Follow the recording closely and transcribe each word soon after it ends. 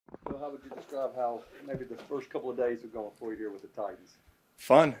how would you describe how maybe the first couple of days have gone for you here with the Titans?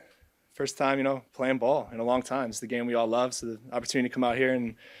 Fun. First time, playing ball in a long time. It's the game we all love, so the opportunity to come out here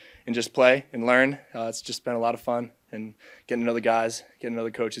and just play and learn. It's just been a lot of fun, and getting to know the guys, getting to know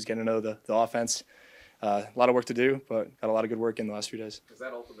the coaches, getting to know the offense. A lot of work to do, but got a lot of good work in the last few days. Is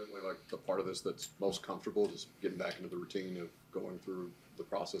that ultimately like the part of this that's most comfortable, just getting back into the routine of going through the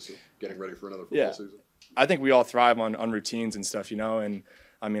process of getting ready for another football season? I think we all thrive on routines and stuff, and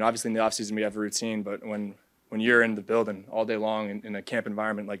I mean, obviously in the off season we have a routine, but when you're in the building all day long in a camp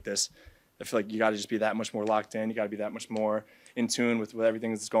environment like this, I feel like you got to just be that much more locked in. You got to be that much more in tune with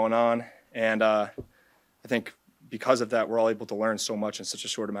everything that's going on. And I think because of that, we're all able to learn so much in such a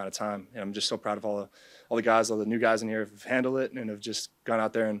short amount of time. And I'm just so proud of all the guys, all the new guys in here have handled it and have just gone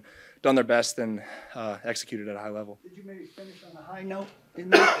out there and done their best and executed at a high level. Did you maybe finish on a high note in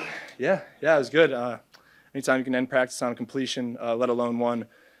that? Yeah, it was good. Anytime you can end practice on a completion, let alone one,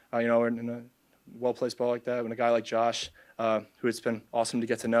 in a well-placed ball like that, when a guy like Josh, who it's been awesome to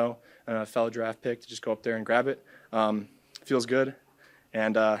get to know, and a fellow draft pick to just go up there and grab it, feels good,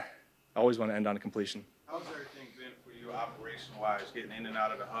 and I always want to end on a completion. How's everything been for you operation-wise, getting in and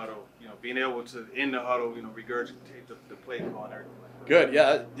out of the huddle, being able to, in the huddle, regurgitate the play call and everything like that? Good,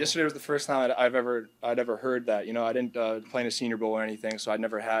 yeah. Yesterday was the first time I'd ever heard that. I didn't play in a Senior Bowl or anything, so I'd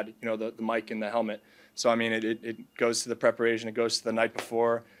never had, the mic and the helmet. So, I mean, it goes to the preparation, it goes to the night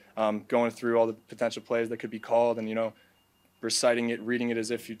before, going through all the potential plays that could be called and, reciting it, reading it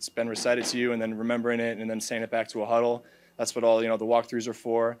as if it's been recited to you, and then remembering it and then saying it back to a huddle. That's what all, the walkthroughs are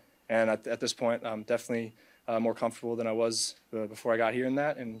for. And at this point, I'm definitely more comfortable than I was before I got here in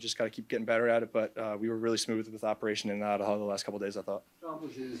that, and just got to keep getting better at it. But we were really smooth with operation and out of huddle the last couple of days, I thought.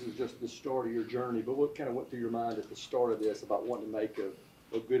 Obviously, this is just the start of your journey, but what kind of went through your mind at the start of this about wanting to make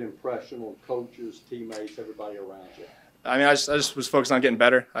a good impression on coaches, teammates, everybody around you? I mean, I just was focused on getting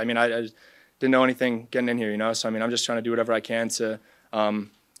better. I mean, I didn't know anything getting in here, So, I mean, I'm just trying to do whatever I can to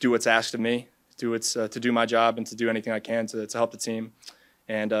do what's asked of me, to do my job and to do anything I can to help the team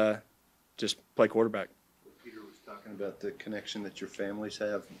and just play quarterback. Peter was talking about the connection that your families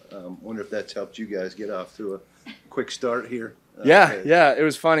have. Wonder if that's helped you guys get off to a quick start here. Yeah, it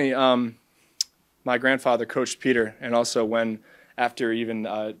was funny. My grandfather coached Peter, and also after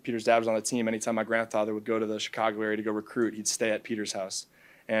even Peter's dad was on the team, anytime my grandfather would go to the Chicago area to go recruit, he'd stay at Peter's house,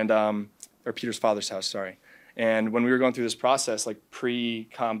 or Peter's father's house, sorry. And when we were going through this process, like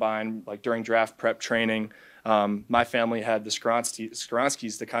pre-combine, like during draft prep training, my family had the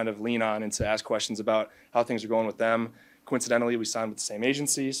Skoronskis to kind of lean on and to ask questions about how things are going with them. Coincidentally, we signed with the same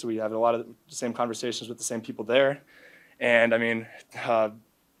agency, so we have a lot of the same conversations with the same people there. And I mean,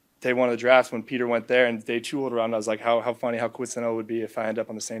 day one of the draft, when Peter went there and day two rolled around, I was like, how funny, how coincidental it would be if I end up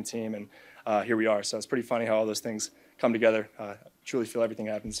on the same team. And here we are. So it's pretty funny how all those things come together. I truly feel everything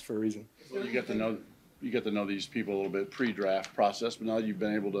happens for a reason. Well, you get to know these people a little bit pre-draft process, but now you've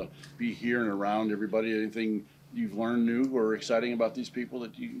been able to be here and around everybody. Anything you've learned new or exciting about these people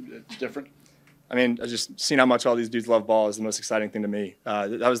that's different? I mean, I just seeing how much all these dudes love ball is the most exciting thing to me.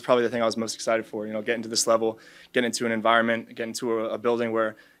 That was probably the thing I was most excited for. Getting to this level, getting into an environment, getting into a building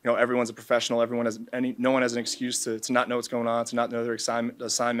where everyone's a professional. No one has an excuse to not know what's going on, to not know their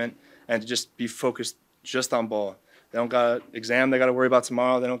assignment, and to just be focused just on ball. They don't got an exam they got to worry about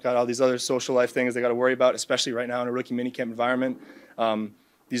tomorrow. They don't got all these other social life things they got to worry about, especially right now in a rookie minicamp environment.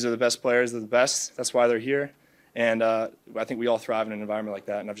 These are the best players. They're the best. That's why they're here. And I think we all thrive in an environment like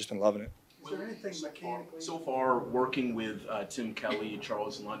that, and I've just been loving it. Is there anything mechanically? So far, working with Tim Kelly,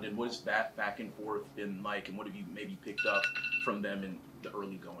 Charles London, what has that back and forth been like, and what have you maybe picked up from them in the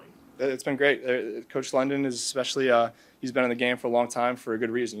early going? It's been great. Coach London is especially, he's been in the game for a long time for a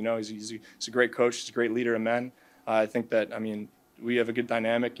good reason. He's a great coach. He's a great leader of men. I think that, we have a good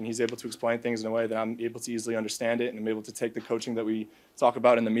dynamic, and he's able to explain things in a way that I'm able to easily understand it, and I'm able to take the coaching that we talk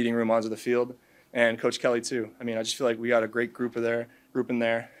about in the meeting room onto the field. And Coach Kelly, too. I just feel like we got a great group in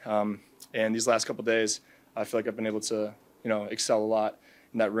there. And these last couple of days, I feel like I've been able to, excel a lot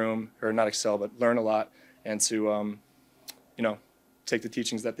in that room, or not excel, but learn a lot, and to, take the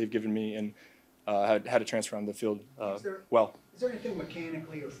teachings that they've given me and how to transfer on the field well. Is there anything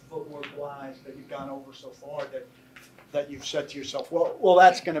mechanically or footwork-wise that you've gone over so far that you've said to yourself, well,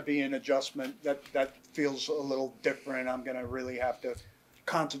 that's going to be an adjustment that feels a little different. I'm going to really have to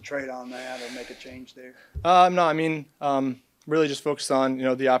concentrate on that or make a change there? No, really just focused on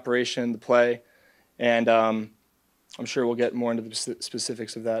the operation, the play, and I'm sure we'll get more into the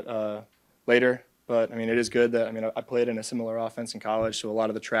specifics of that later. But it is good that I played in a similar offense in college, so a lot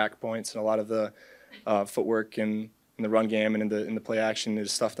of the track points and a lot of the footwork in the run game and in the play action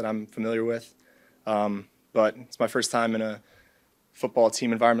is stuff that I'm familiar with. But it's my first time in a football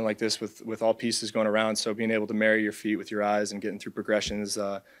team environment like this with all pieces going around. So being able to marry your feet with your eyes and getting through progressions, it's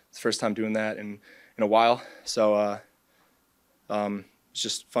the first time doing that in a while. So it's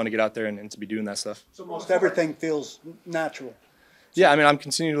just fun to get out there and to be doing that stuff. So most everything feels natural. Yeah, I mean, I'm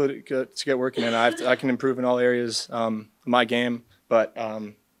continuing to get working, and I can improve in all areas of my game. But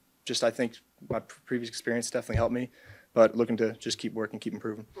just I think my previous experience definitely helped me. But looking to just keep working, keep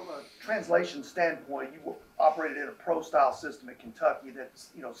improving. From a translation standpoint, you operated in a pro-style system at Kentucky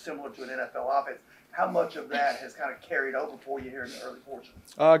that's, you know, similar to an NFL offense. How much of that has kind of carried over for you here in the early portion?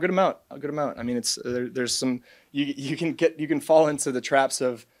 A good amount. I mean, it's there's some you can fall into the traps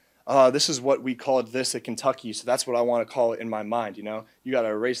of this is what we called this at Kentucky, so that's what I want to call it in my mind. You know, you got to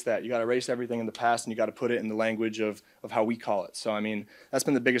erase that. You got to erase everything in the past, and you got to put it in the language of how we call it. So I mean, that's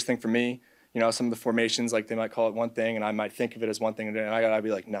been the biggest thing for me. You know, some of the formations, like they might call it one thing, and I might think of it as one thing, and I gotta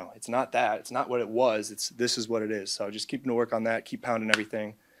be like, no, it's not that. It's not what it was. This is what it is. So just keeping to work on that, keep pounding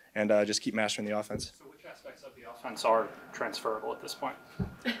everything, and just keep mastering the offense. So which aspects of the offense are transferable at this point?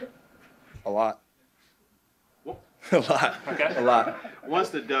 A lot. A lot. Okay. A lot. Once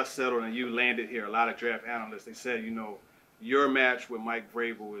the dust settled and you landed here, a lot of draft analysts, they said, you know, your match with Mike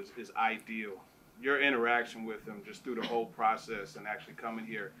Vrabel is ideal. Your interaction with him just through the whole process and actually coming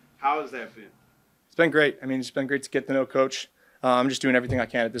here, how has that been? It's been great. I mean, it's been great to get to know Coach. I'm just doing everything I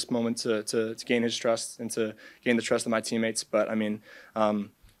can at this moment to gain his trust and to gain the trust of my teammates. But I mean,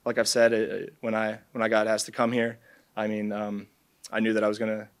 like I've said, when I got asked to come here, I mean, I knew that I was going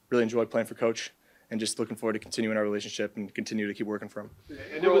to really enjoy playing for Coach, and just looking forward to continuing our relationship and continue to keep working for him.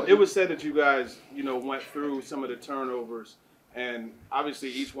 And it was said that you guys, you know, went through some of the turnovers, and obviously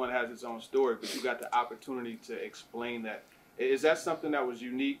each one has its own story, but you got the opportunity to explain that. Is that something that was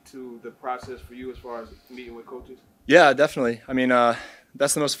unique to the process for you as far as meeting with coaches? Yeah, definitely. I mean,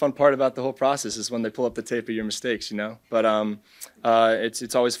 that's the most fun part about the whole process is when they pull up the tape of your mistakes, you know. But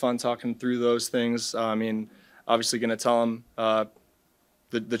it's always fun talking through those things. I mean, obviously going to tell them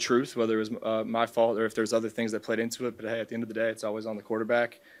the truth, whether it was my fault or if there's other things that played into it. But hey, at the end of the day, it's always on the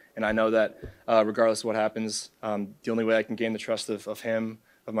quarterback. And I know that regardless of what happens, the only way I can gain the trust of him,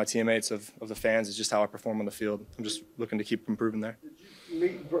 of my teammates, of the fans, is just how I perform on the field. I'm just looking to keep improving there. Did you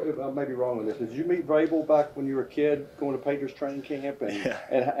meet, I may be wrong with this, did you meet Vrabel back when you were a kid going to Patriots training camp? And, Yeah.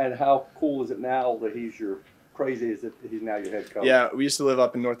 and how cool is it now that he's now your head coach? Yeah, we used to live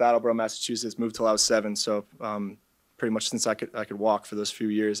up in North Attleboro, Massachusetts, moved till I was 7, so pretty much since I could walk for those few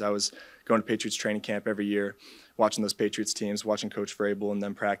years, I was going to Patriots training camp every year, watching those Patriots teams, watching Coach Vrabel and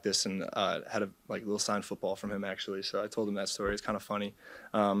them practice, and had a little signed football from him actually. So I told him that story. It's kind of funny.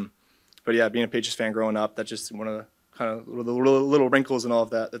 But yeah, being a Patriots fan growing up, that's just one of the kind of the little wrinkles and all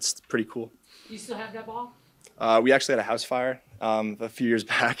of that. That's pretty cool. Do you still have that ball? We actually had a house fire a few years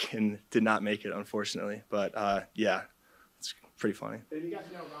back and did not make it, unfortunately. But yeah, it's pretty funny. Did you get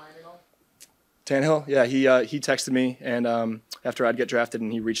to know Ryan at all? Tannehill, yeah, he texted me, and after I'd get drafted,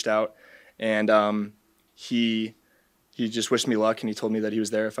 and he reached out, and he just wished me luck, and he told me that he was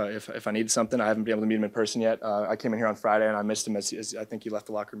there if I needed something. I haven't been able to meet him in person yet. I came in here on Friday, and I missed him as I think he left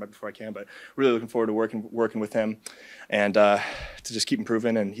the locker room right before I came. But really looking forward to working with him, and to just keep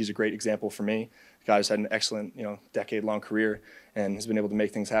improving. And he's a great example for me. The guy who's had an excellent, decade-long career, and has been able to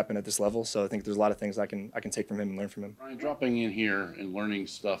make things happen at this level. So I think there's a lot of things I can take from him and learn from him. Ryan, dropping in here and learning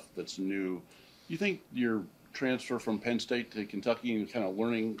stuff that's new, you think your transfer from Penn State to Kentucky and kind of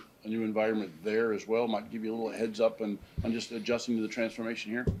learning a new environment there as well might give you a little heads up on just adjusting to the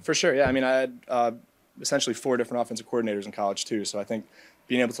transformation here? For sure, yeah. I mean, I had essentially 4 different offensive coordinators in college too, so I think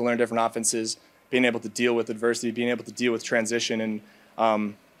being able to learn different offenses, being able to deal with adversity, being able to deal with transition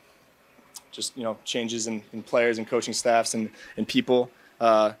and just changes in players and coaching staffs and people,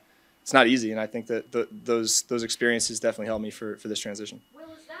 it's not easy, and I think that those experiences definitely helped me for this transition.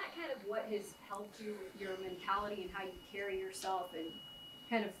 Will, is that kind of what has helped you with your mentality and how you carry yourself and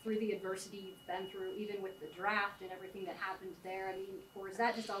kind of through the adversity you've been through, even with the draft and everything that happened there? I mean, or has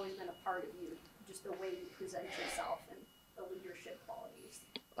that just always been a part of you, just the way you present yourself and the leadership qualities?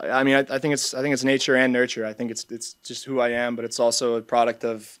 I mean, I think it's nature and nurture. I think it's just who I am, but it's also a product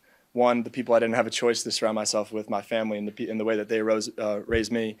of the people I didn't have a choice to surround myself with, my family, and the way that they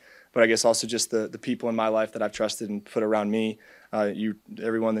raised me. But I guess also just the people in my life that I've trusted and put around me.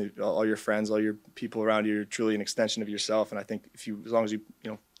 Everyone, all your friends, all your people around you, are truly an extension of yourself. And I think as long as you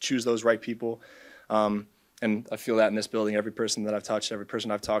choose those right people, and I feel that in this building, every person that I've touched, every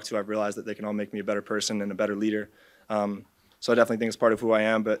person I've talked to, I've realized that they can all make me a better person and a better leader. So I definitely think it's part of who I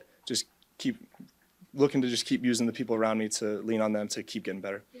am, but just keep using the people around me to lean on them to keep getting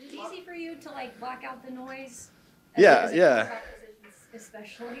better. Is it easy for you to block out the noise? Yeah.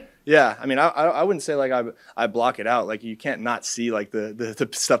 especially. Yeah, I mean, I wouldn't say like I block it out. Like you can't not see like the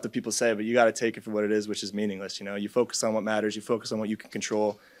stuff that people say, but you got to take it for what it is, which is meaningless. You know, you focus on what matters, you focus on what you can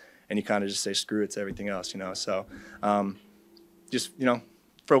control, and you kind of just say screw it to everything else. You know, so just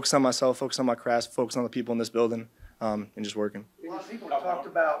focus on myself, focus on my craft, focus on the people in this building, and just working. A lot of people have talked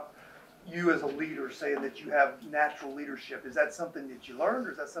about you as a leader, saying that you have natural leadership. Is that something that you learned,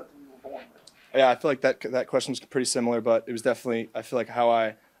 or is that something you were born with? Yeah, I feel like that question was pretty similar, but it was definitely, I feel like how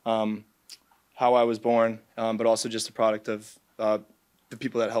I was born, but also just a product of the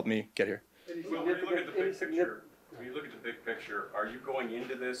people that helped me get here. Well, when you look at the big picture, are you going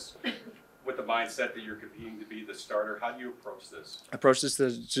into this with the mindset that you're competing to be the starter? How do you approach this? I approach this to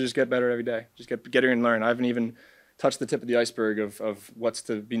just get better every day, just get here and learn. I haven't even touched the tip of the iceberg of what's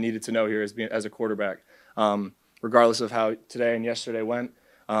to be needed to know here as a quarterback. Regardless of how today and yesterday went,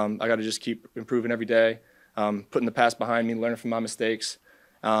 I got to just keep improving every day, putting the past behind me, learning from my mistakes,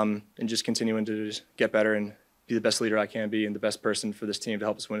 and just continuing to just get better and be the best leader I can be and the best person for this team to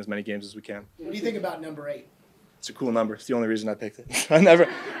help us win as many games as we can. What do you think about number 8? It's a cool number. It's the only reason I picked it.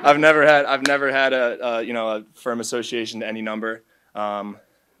 I've never had a firm association to any number,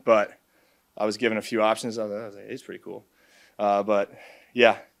 but I was given a few options. I was like, it's pretty cool. But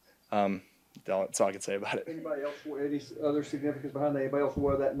yeah, that's all I can say about it. Anybody else, any other significance behind that? Anybody else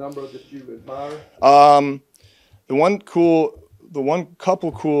wear that number that you admire? The one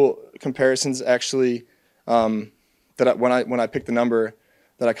couple cool comparisons actually that when I picked the number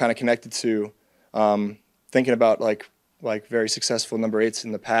that I kind of connected to, thinking about like very successful number 8s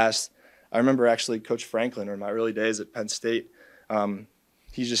in the past. I remember actually Coach Franklin, or in my early days at Penn State,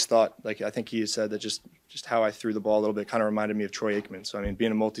 he just thought, like, I think he said that just how I threw the ball a little bit kind of reminded me of Troy Aikman. So I mean,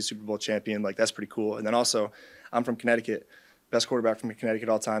 being a multi-Super Bowl champion, like, that's pretty cool. And then also, I'm from Connecticut, best quarterback from Connecticut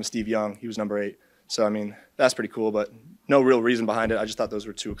all time, Steve Young. He was number 8. So I mean, that's pretty cool, but no real reason behind it. I just thought those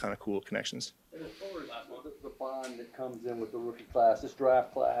were two kind of cool connections. And as far as the bond that comes in with the rookie class, this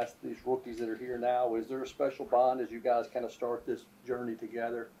draft class, these rookies that are here now, is there a special bond as you guys kind of start this journey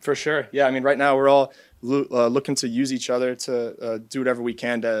together? For sure. Yeah, I mean, right now we're all looking to use each other to do whatever we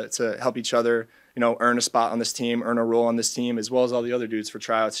can to help each other, earn a spot on this team, earn a role on this team, as well as all the other dudes for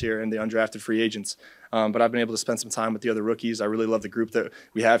tryouts here and the undrafted free agents. But I've been able to spend some time with the other rookies. I really love the group that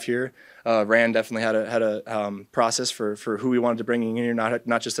we have here. Rand definitely had a process for who we wanted to bring in here,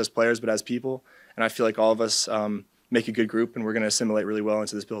 not just as players, but as people. And I feel like all of us make a good group, and we're going to assimilate really well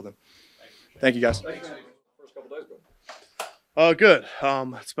into this building. Thank you, guys. Thanks. First couple days, bro. Good.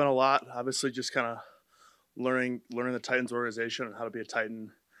 It's been a lot. Obviously, just kind of learning the Titans organization and how to be a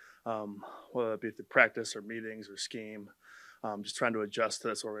Titan, whether that be through practice or meetings or scheme. Just trying to adjust to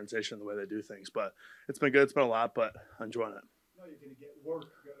this organization, the way they do things. But it's been good. It's been a lot, but I'm enjoying it. You're going to get work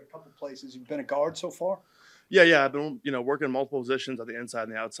at a couple places. You've been a guard so far? Yeah. I've been, working multiple positions on the inside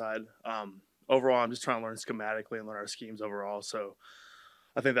and the outside. Overall, I'm just trying to learn schematically and learn our schemes overall. So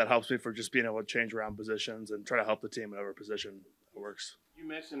I think that helps me for just being able to change around positions and try to help the team in whatever position works. You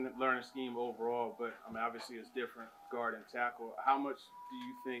mentioned learning scheme overall, but I mean, obviously it's different guard and tackle. How much do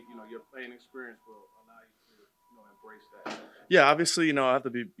you think, your playing experience will allow you to, embrace that? Yeah, obviously, I have to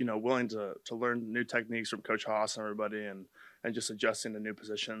be, willing to learn new techniques from Coach Haas and everybody and just adjusting to new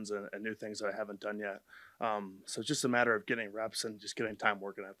positions and new things that I haven't done yet. So it's just a matter of getting reps and just getting time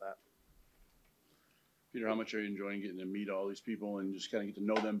working at that. Peter, how much are you enjoying getting to meet all these people and just kind of get to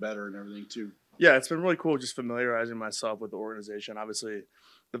know them better and everything too? Yeah, it's been really cool just familiarizing myself with the organization. Obviously,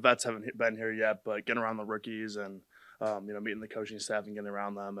 the vets haven't been here yet, but getting around the rookies and, meeting the coaching staff and getting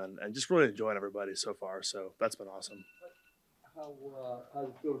around them and just really enjoying everybody so far. So that's been awesome. How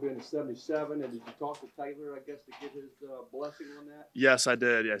does it feel to be in the 77? And did you talk to Taylor, I guess, to get his blessing on that? Yes, I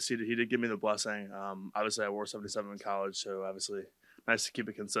did. Yes, he did give me the blessing. Obviously, I wore 77 in college, so obviously nice to keep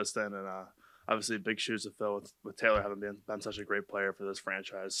it consistent and obviously big shoes to fill with Taylor having been such a great player for this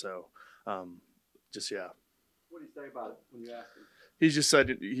franchise. So yeah. What did he say about it when you asked him? He just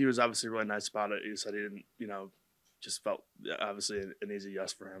said he was obviously really nice about it. He said he didn't, just felt obviously an easy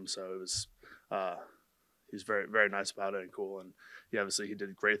yes for him. So it was, he's very, very nice about it and cool. And he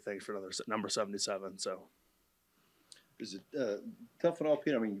did great things for another number 77. So. Is it tough at all,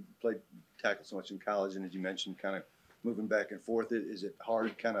 Peter? I mean, you played tackle so much in college, and as you mentioned, kind of moving back and forth. Is it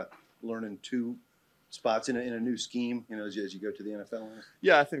hard kind of learning two spots in a new scheme, as you go to the NFL?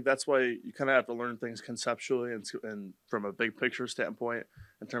 Yeah, I think that's why you kind of have to learn things conceptually and from a big picture standpoint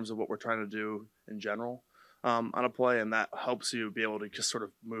in terms of what we're trying to do in general on a play, and that helps you be able to just sort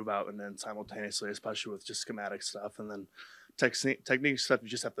of move out and then simultaneously, especially with just schematic stuff, and then technique stuff, you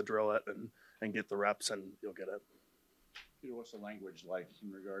just have to drill it and get the reps, and you'll get it. Peter, what's the language like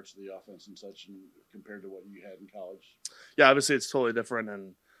in regards to the offense and such, and compared to what you had in college? Yeah, obviously it's totally different,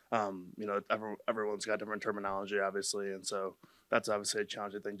 and everyone's got different terminology, obviously, and so that's obviously a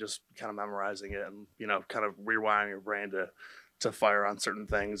challenging thing. Just kind of memorizing it, and kind of rewiring your brain to fire on certain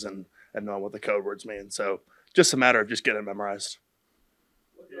things and knowing what the code words mean. So just a matter of just getting it memorized.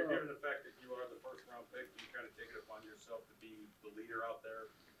 Given the fact that you are the first round pick, you kind of take it upon yourself to be the leader out there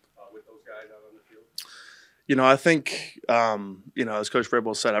with those guys out on the field? I think, as Coach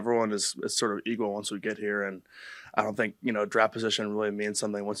Vrabel said, everyone is sort of equal once we get here. And I don't think, draft position really means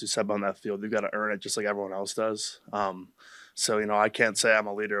something once you step on that field. You've got to earn it just like everyone else does. So, I can't say I'm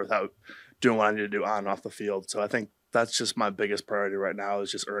a leader without doing what I need to do on and off the field. So I think that's just my biggest priority right now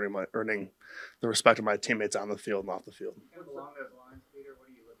is just earning the respect of my teammates on the field and off the field. Along those lines, Peter, what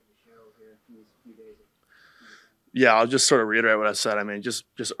are you looking to show here in these few days? Yeah, I'll just sort of reiterate what I said. I mean, just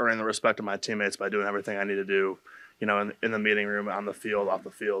earning the respect of my teammates by doing everything I need to do, in the meeting room, on the field, off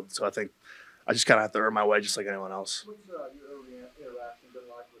the field. So I think I just kind of have to earn my way just like anyone else. What's your early interaction been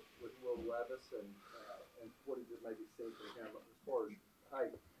like with Will Levis, and what did it maybe say for him as far as how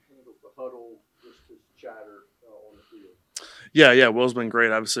he handles the huddle, just his chatter on the field? Yeah, Will's been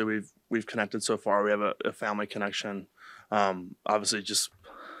great. Obviously, we've connected so far. We have a family connection. Obviously, just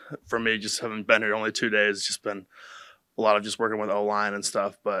for me, just having been here only 2 days, it's just been a lot of just working with O-line and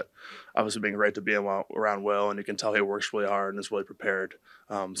stuff, but obviously been great to be around Will, and you can tell he works really hard and is really prepared.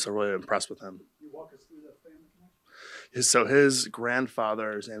 So really impressed with him. Can you walk us through that family connection? So his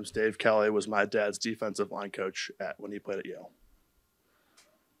grandfather, his name's Dave Kelly, was my dad's defensive line coach when he played at Yale.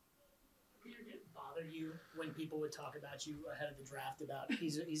 Peter, did it bother you when people would talk about you ahead of the draft about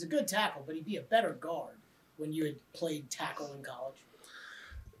he's a good tackle, but he'd be a better guard when you had played tackle in college?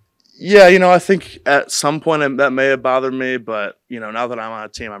 Yeah, I think at some point that may have bothered me, but, now that I'm on a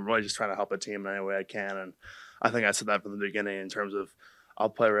team, I'm really just trying to help a team in any way I can. And I think I said that from the beginning in terms of I'll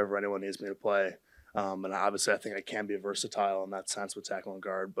play wherever anyone needs me to play. And obviously I think I can be versatile in that sense with tackle and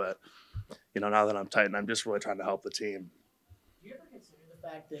guard. But, now that I'm tight, I'm just really trying to help the team. Do you ever consider the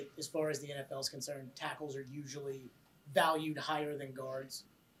fact that as far as the NFL is concerned, tackles are usually valued higher than guards?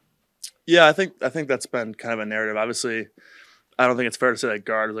 Yeah, I think that's been kind of a narrative. Obviously, I don't think it's fair to say that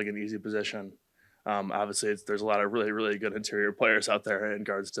guard is like an easy position. Obviously, there's a lot of really, really good interior players out there, and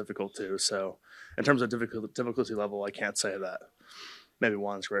guard's difficult too. So in terms of difficulty level, I can't say that maybe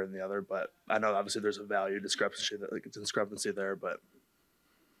one's greater than the other, but I know obviously there's a value discrepancy there. But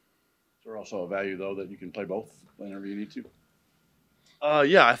is there also a value, though, that you can play both whenever you need to?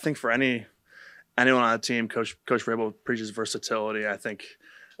 Yeah, I think for anyone on the team, Coach Vrabel preaches versatility. I think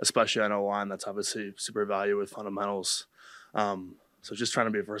especially on O-line, that's obviously super valued with fundamentals. So just trying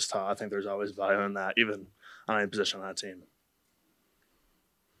to be versatile, I think there's always value in that, even on any position on that team.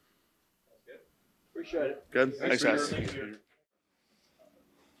 Appreciate it. Good. Thanks, guys. Catch you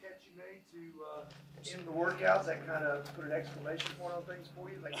made to end the workouts that kind of put an exclamation point on things for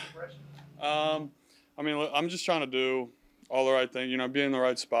you, like impression? I mean, I'm just trying to do all the right things, be in the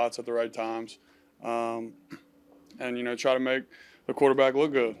right spots at the right times, and try to make the quarterback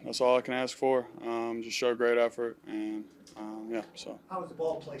look good. That's all I can ask for. Just show great effort, and so. How was the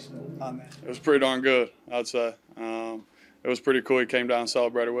ball placement on that? It was pretty darn good, I'd say. It was pretty cool. He came down and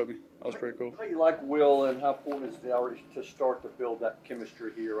celebrated with me. That was pretty cool. How you like Will, and how important is it already to start to build that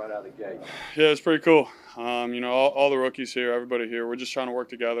chemistry here right out of the gate? Yeah, it's pretty cool. All the rookies here, everybody here, we're just trying to work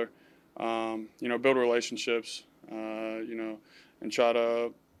together, build relationships, and try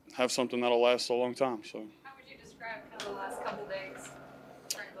to have something that'll last a long time. So. How would you describe kind of the last couple days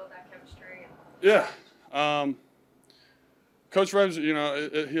trying to build that chemistry? Yeah. Coach Rebs,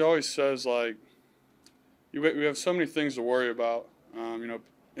 he always says, like, we have so many things to worry about,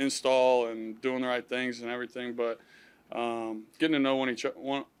 install and doing the right things and everything, but getting to know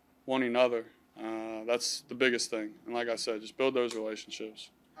one another, that's the biggest thing. And like I said, just build those relationships.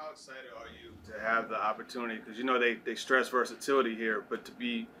 How excited are you to have the opportunity? Because, they stress versatility here, but to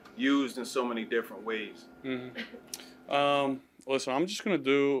be used in so many different ways. Mm-hmm. Listen, I'm going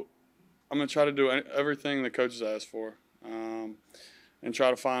to try to do everything the coaches ask for. And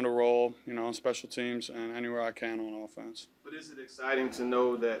try to find a role, on special teams and anywhere I can on offense. But is it exciting to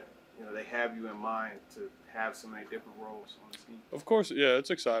know that, they have you in mind to have so many different roles on the team? Of course, yeah,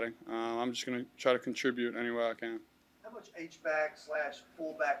 it's exciting. I'm just going to try to contribute any way I can. How much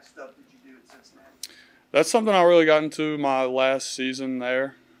H-back/fullback stuff did you do at Cincinnati? That's something I really got into my last season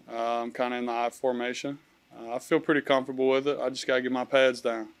there, kind of in the I formation. I feel pretty comfortable with it. I just got to get my pads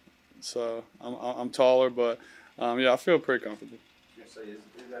down. So I'm taller, but, I feel pretty comfortable. So is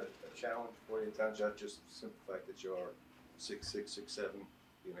that a challenge for you at times? Not just the simple fact that you are 6'6", 6'7",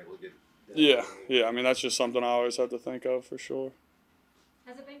 being able to get Yeah. I mean, that's just something I always have to think of for sure.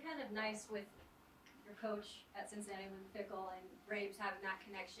 Has it been kind of nice with your coach at Cincinnati, with Fickle and Braves having that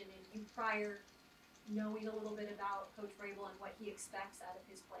connection, and you prior knowing a little bit about Coach Vrabel and what he expects out of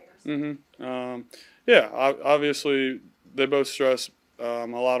his players? Yeah, obviously they both stress a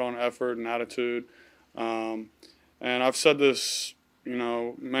lot on effort and attitude, and I've said this,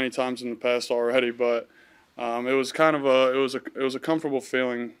 many times in the past already, but it was kind of it was a comfortable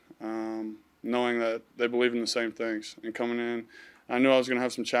feeling knowing that they believe in the same things. And coming in, I knew I was going to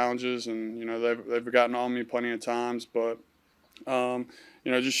have some challenges, and they've gotten on me plenty of times, but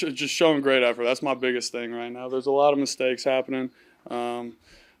just showing great effort. That's my biggest thing right now. There's a lot of mistakes happening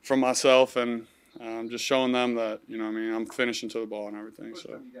from myself, and just showing them that I'm finishing to the ball and everything. First So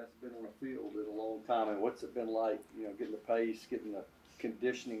time you guys have been on the field in a long time, and what's it been like? Getting the pace, getting the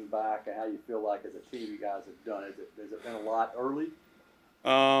conditioning back, and how you feel like as a team you guys have done. Has it been a lot early?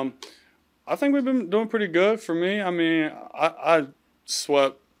 I think we've been doing pretty good. For me, I mean, I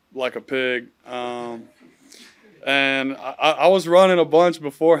sweat like a pig. And I was running a bunch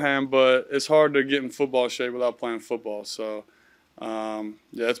beforehand, but it's hard to get in football shape without playing football. So, yeah,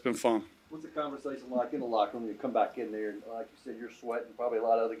 it's been fun. What's the conversation like in the locker room? You come back in there, and like you said, you're sweating. Probably a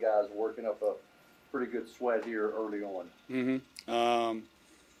lot of other guys working up a pretty good sweat here early on.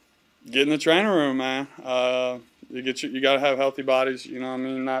 Get in the training room, man. You got to have healthy bodies.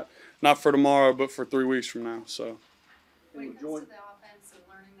 Not for tomorrow, but for 3 weeks from now. So. When it comes to the offense and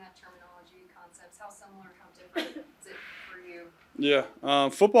learning that terminology and concepts, how similar, how different is it for you? Yeah,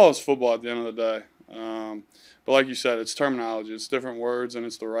 football is football at the end of the day. But like you said, it's terminology. It's different words, and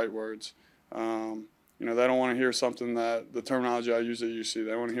it's the right words. They don't want to hear something that the terminology I use at UC.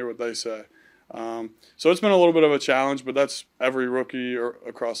 They want to hear what they say. So it's been a little bit of a challenge, but that's every rookie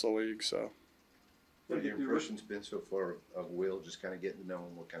across the league. So. What have your impressions been so far of Will, just kind of getting to know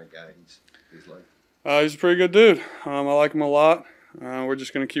him, what kind of guy he's like? He's a pretty good dude. I like him a lot. We're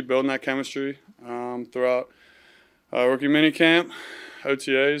just going to keep building that chemistry throughout rookie minicamp,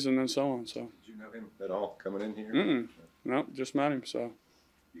 OTAs, and then so on. So. Did you know him at all coming in here? Nope, just met him. So.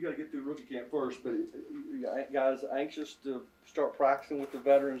 You got to get through rookie camp first, but you guys anxious to start practicing with the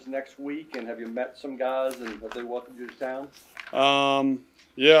veterans next week? And have you met some guys, and have they welcomed you to town?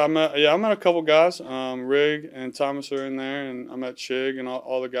 Yeah, I met a couple guys. Rig and Thomas are in there, and I met Chig and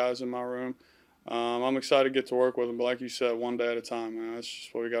all the guys in my room. I'm excited to get to work with them, but like you said, one day at a time, man. That's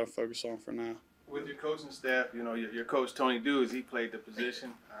just what we got to focus on for now. With your coaching staff, your coach Tony Dews, he played the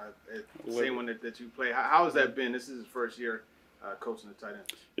position, same one that you play. How has that been? This is his first year coaching the tight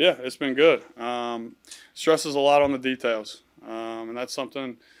end. Yeah, it's been good. Stresses a lot on the details, and that's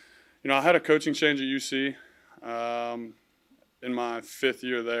something. I had a coaching change at UC in my 5th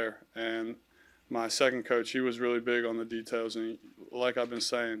year there, and my second coach, he was really big on the details, and like I've been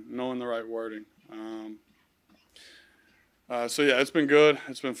saying, knowing the right wording. So yeah, it's been good.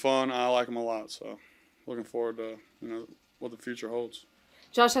 It's been fun. I like him a lot. So looking forward to what the future holds.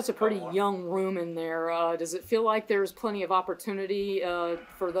 Josh, that's a pretty young room in there. Does it feel like there's plenty of opportunity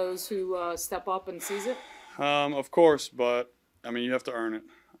for those who step up and seize it? Of course, but I mean you have to earn it.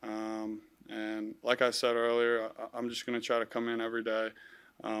 And like I said earlier, I'm just going to try to come in every day,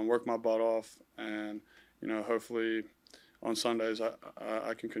 work my butt off, and hopefully on Sundays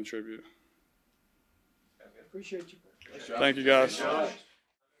I can contribute. I appreciate you. Thank you, guys. Had a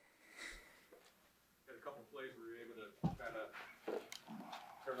couple plays where you were able to kind of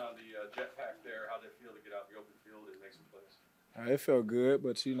turn on the jetpack there. How did it feel to get out in the open field and make some plays? It felt good,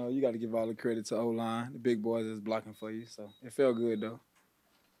 but you got to give all the credit to O-line, the big boys that's blocking for you. So it felt good though.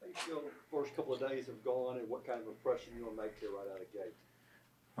 How you feel the first couple of days have gone, and what kind of impression you want to make here right out of the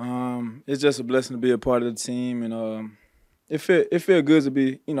gate? It's just a blessing to be a part of the team, and it feel good to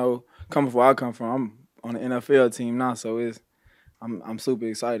be coming from where I come from. I'm on the NFL team now, so I'm super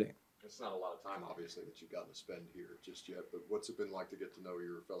excited. It's not a lot of time, obviously, that you've gotten to spend here just yet, but what's it been like to get to know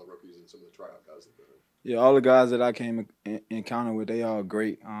your fellow rookies and some of the tryout guys that they're in? Yeah, all the guys that I came in encounter with, they all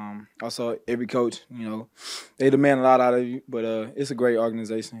great. Also, every coach, they demand a lot out of you, but it's a great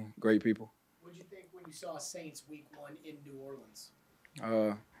organization, great people. What did you think when you saw Saints Week 1 in New Orleans?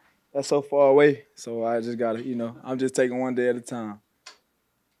 That's so far away, so I just got to, I'm just taking one day at a time.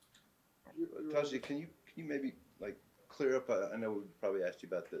 Tyjae, can you maybe clear up? I know we probably asked you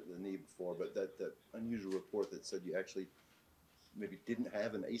about the knee before, but that unusual report that said you actually maybe didn't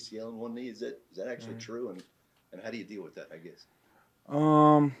have an ACL in one knee. Is that actually true? And how do you deal with that? I guess.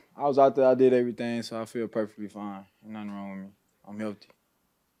 I was out there. I did everything, so I feel perfectly fine. Nothing wrong with me. I'm healthy.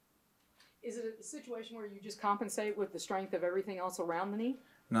 Is it a situation where you just compensate with the strength of everything else around the knee?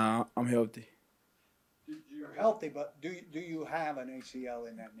 Nah, I'm healthy. You're healthy, but do you have an ACL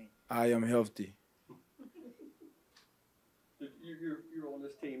in that knee? I am healthy. You're on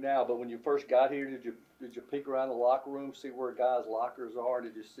this team now, but when you first got here, did you peek around the locker room, see where guys' lockers are?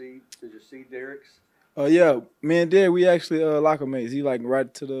 Did you see Derek's? Yeah, me and Derek, we actually locker mates. He like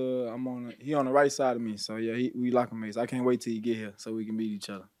right to the he on the right side of me. So yeah, we locker mates. I can't wait till he get here so we can meet each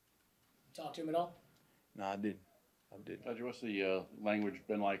other. Talk to him at all? No, I didn't. Tyjae, what's the language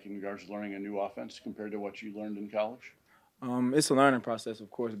been like in regards to learning a new offense compared to what you learned in college? It's a learning process,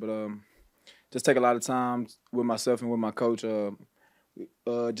 of course, but just take a lot of time with myself and with my coach,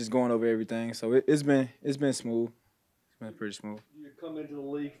 just going over everything. So it's been smooth. It's been pretty smooth. You come into the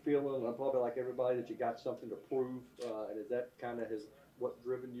league feeling probably like everybody that you got something to prove, and is that kind of what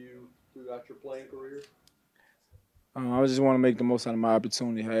driven you throughout your playing career? I just want to make the most out of my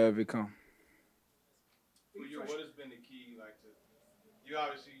opportunity, however it comes. What has been the key, you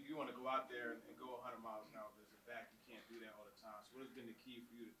obviously you want to go out there and go 100 miles an hour, but as a back you can't do that all the time. So what has been the key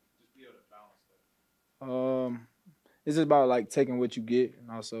for you to just be able to balance that? It's just about like taking what you get and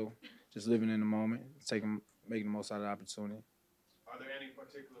also just living in the moment, making the most out of the opportunity. Are there any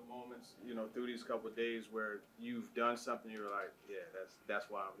particular moments, through these couple of days where you've done something you're like, yeah, that's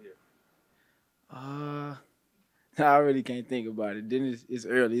why I'm here? I really can't think about it. Then it's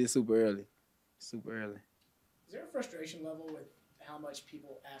early. It's super early. Super early. Is there a frustration level with how much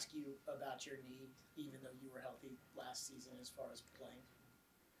people ask you about your knee, even though you were healthy last season as far as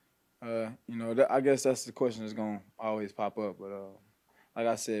playing? I guess that's the question that's gonna always pop up. But like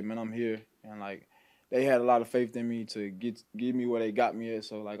I said, man, I'm here, and like they had a lot of faith in me to give me where they got me at.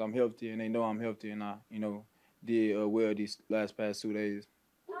 So like I'm healthy, and they know I'm healthy, and I did well these past 2 days.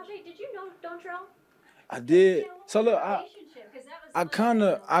 Tyjae, did you know Dontrell? I did. So look, I kind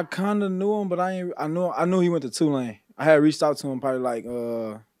of knew him, but I knew he went to Tulane. I had reached out to him probably like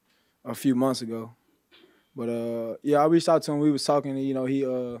a few months ago, but yeah, I reached out to him. We was talking. He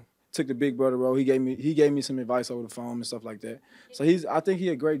took the big brother role. He gave me some advice over the phone and stuff like that. So I think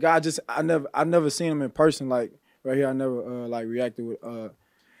he's a great guy. I never seen him in person like right here. I never like reacted with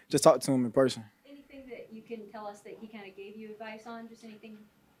just talked to him in person. Anything that you can tell us that he kind of gave you advice on? Just anything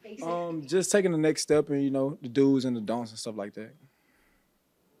basic? Just taking the next step and the do's and the don'ts and stuff like that.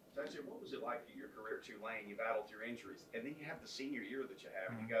 Tyjae, what was it like in your career at Tulane? You battled your injuries, and then you have the senior year that you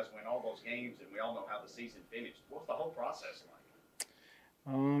have, and you guys win all those games, and we all know how the season finished. What was the whole process like?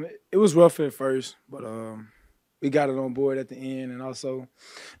 It was rough at first, but we got it on board at the end, and also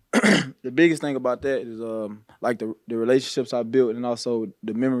the biggest thing about that is like the relationships I built, and also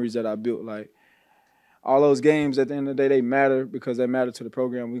the memories that I built. Like all those games, at the end of the day, they matter because they matter to the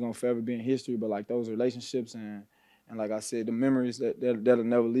program. We're gonna forever be in history, but like those relationships and like I said, the memories that'll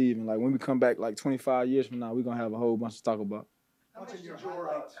never leave. And like when we come back like 25 years from now, we're gonna have a whole bunch to talk about. How much did your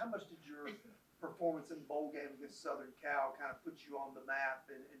performance in the bowl game against Southern Cal kind of put you on the map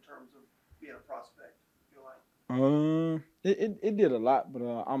in terms of being a prospect? You feel like? It did a lot, but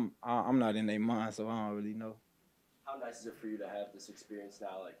I'm not in their mind, so I don't really know. How nice is it for you to have this experience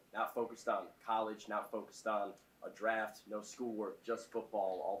now, like not focused on college, not focused on a draft, no schoolwork, just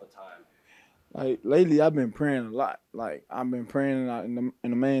football all the time? Like lately, I've been praying a lot. Like I've been praying, and the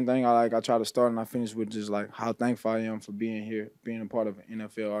main thing I try to start and I finish with just like how thankful I am for being here, being a part of an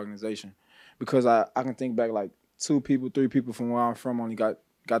NFL organization, because I can think back like 2 people, 3 people from where I'm from only got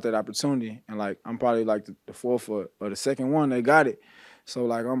that opportunity, and like I'm probably like the fourth or the second one that got it. So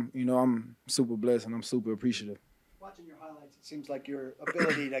like I'm super blessed and I'm super appreciative. Watching your highlights, it seems like your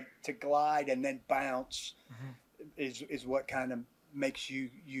ability to glide and then bounce is what kind of makes you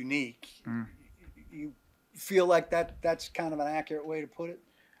unique. You feel like that's kind of an accurate way to put it?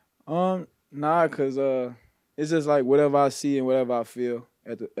 Nah, cause it's just like whatever I see and whatever I feel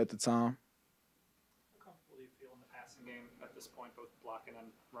at the time. How comfortable do you feel in the passing game at this point, both blocking and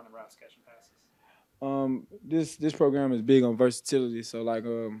running routes, catching passes? This program is big on versatility, so like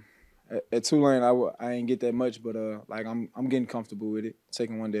at Tulane I ain't get that much, but like I'm getting comfortable with it,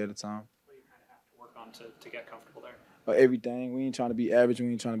 taking one day at a time. What do you kind of have to work on to get comfortable there? Everything. We ain't trying to be average. We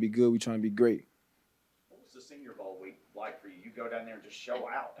ain't trying to be good. We trying to be great. What was the Senior Bowl week like for you? You go down there and just show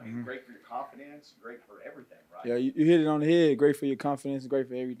out. I mean, great for your confidence, great for everything, right? Yeah, you hit it on the head. Great for your confidence. Great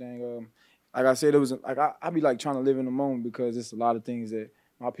for everything. Like I said, it was like I be like trying to live in the moment because it's a lot of things that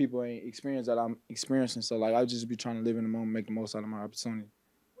my people ain't experienced that I'm experiencing. So like I just be trying to live in the moment, make the most out of my opportunity.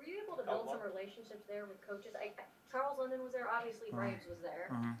 Were you able to build some relationships there with coaches? Charles London was there. Obviously, Braves was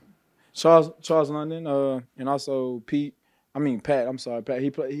there. Charles London, and also Pat. I'm sorry, Pat.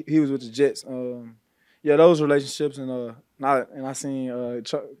 He was with the Jets. Yeah, those relationships, and I seen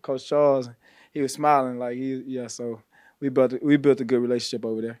Coach Charles. He was smiling like so we built a good relationship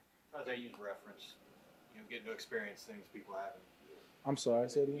over there. Tyjae, you reference getting to experience things people haven't. I'm sorry, I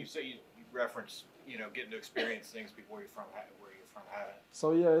said it again. You say you reference, getting to experience things people where you're from haven't.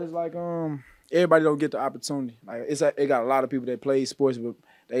 So yeah, it's like everybody don't get the opportunity. Like it got a lot of people that play sports, but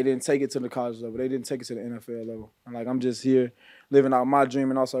they didn't take it to the college level. They didn't take it to the NFL level. And like I'm just here living out my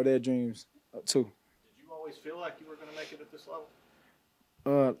dream and also their dreams too. Did you always feel like you were going to make it at this level?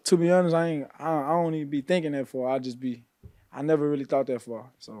 To be honest, I don't even be thinking that far. I never really thought that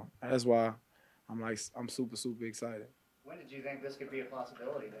far. So that's why I'm super excited. When did you think this could be a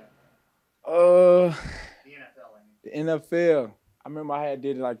possibility then? The NFL, I mean. The NFL. I remember I had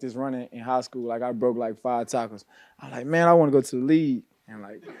did like this running in high school. Like I broke like 5 tackles. I'm like, man, I want to go to the league. And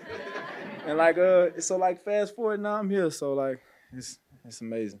so like fast forward now I'm here. So like it's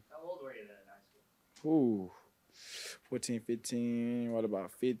amazing. How old were you then in high school? Ooh, 14, 15. What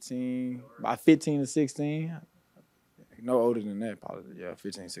about 15? About 15 to 16. No older than that, probably. Yeah,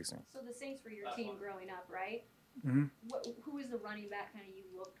 15, 16. So the Saints were your team growing up, right? Mm-hmm. Who was the running back kind of you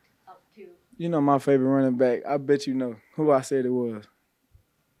looked up to? You know my favorite running back. I bet you know who I said it was.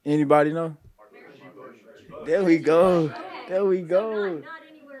 Anybody know? There we go. Okay. There we go. So not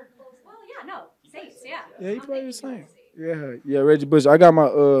anywhere close. Well, yeah, no. Saints, yeah. Yeah, he played the same. Yeah, Reggie Bush. I got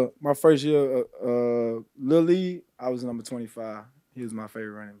my first year Little League. I was number 25. He was my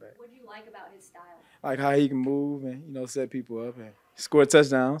favorite running back. What do you like about his style? Like how he can move and set people up and score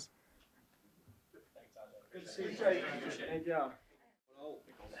touchdowns. Good to see you. Thank y'all.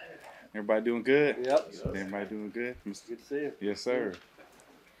 Everybody doing good? Yep. Everybody doing good? Good to see you. Yes, sir.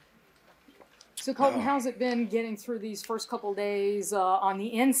 So Colton, how's it been getting through these first couple days on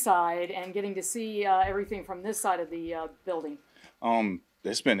the inside and getting to see everything from this side of the building?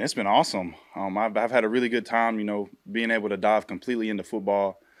 It's been awesome. I've had a really good time, being able to dive completely into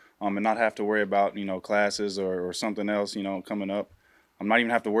football, and not have to worry about classes or something else, coming up. I'm not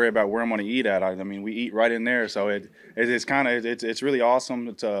even have to worry about where I'm going to eat at. I mean, we eat right in there, so it's really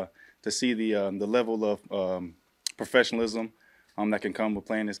awesome to see the level of professionalism that can come with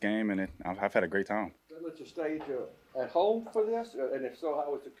playing this game, and I've had a great time. Let you stay at home for this, and if so,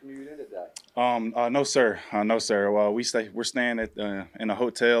 how was the commute in today? No, sir. No, sir. Well, we're staying at in a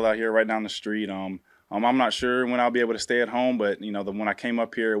hotel out here right down the street. I'm not sure when I'll be able to stay at home, but when I came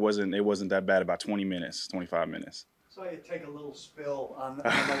up here, it wasn't that bad. About 20 minutes, 25 minutes. So you take a little spill on the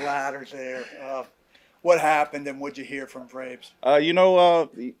ladder there. What happened, and what'd you hear from Vrabes?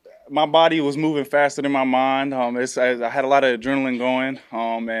 My body was moving faster than my mind. I had a lot of adrenaline going,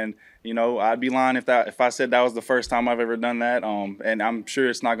 and I'd be lying if I said that was the first time I've ever done that. And I'm sure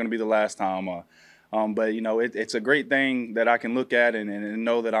it's not going to be the last time. But it's a great thing that I can look at and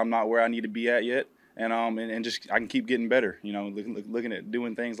know that I'm not where I need to be at yet, and just I can keep getting better. Looking at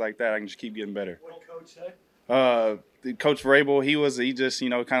doing things like that, I can just keep getting better. What did Coach say? Coach Vrabel, he just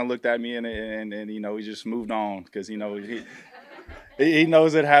kind of looked at me and he just moved on because he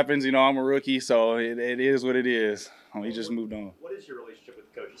knows it happens. I'm a rookie, so it is what it is. He just moved on. What is your relationship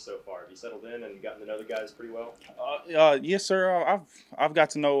with the coaches so far? Have you settled in and gotten to know the guys pretty well? Yes, sir. I've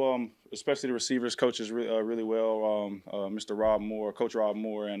got to know especially the receivers coaches really well. Mr. Rob Moore, Coach Rob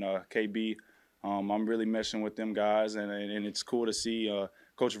Moore, and KB. I'm really meshing with them guys, and it's cool to see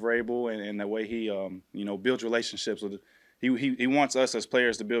Coach Vrabel and the way he builds relationships with. He wants us as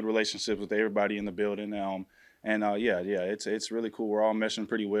players to build relationships with everybody in the building. It's really cool. We're all meshing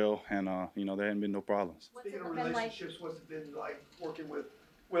pretty well, and there hadn't been no problems. Speaking of relationships, what's it been like working with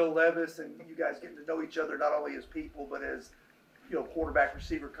Will Levis and you guys getting to know each other not only as people but as quarterback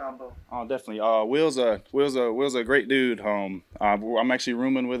receiver combo? Oh, definitely. Will's a great dude. I'm actually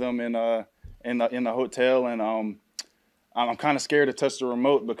rooming with him in the hotel, and I'm kind of scared to touch the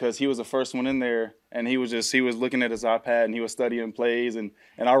remote because he was the first one in there, and he was looking at his iPad and he was studying plays, and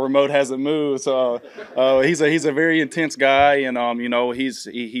our remote hasn't moved. So he's a very intense guy, and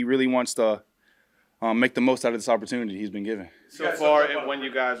he really wants to make the most out of this opportunity he's been given. So far, when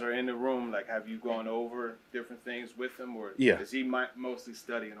you guys are in the room, have you gone over different things with him, or is he mostly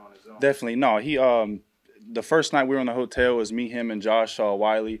studying on his own? Definitely, no. He the first night we were in the hotel was me, him, and Josh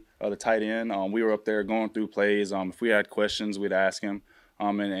Whyle, the tight end. We were up there going through plays. If we had questions, we'd ask him,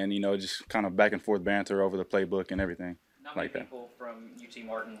 and just kind of back and forth banter over the playbook and everything. Not many people from UT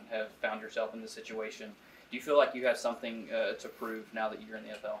Martin have found yourself in this situation. Do you feel like you have something to prove now that you're in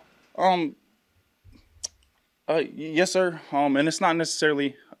the NFL? Yes, sir. And it's not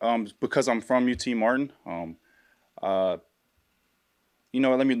necessarily because I'm from UT Martin.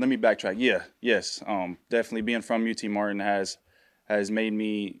 Let me backtrack. Yes. Definitely being from UT Martin has made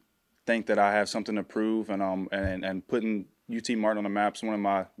me think that I have something to prove, and putting UT Martin on the map is one of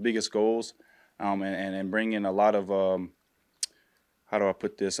my biggest goals, and bringing a lot of how do I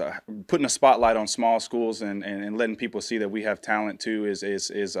put this? Putting a spotlight on small schools and letting people see that we have talent too is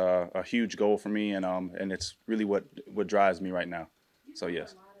a huge goal for me, and it's really what drives me right now. So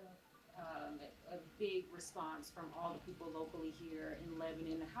yes. A big response from all the people locally here in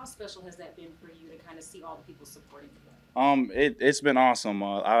Lebanon. How special has that been for you to kind of see all the people supporting you? It's been awesome.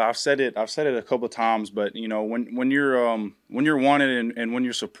 I've said it a couple of times, but you know, when you're wanted and when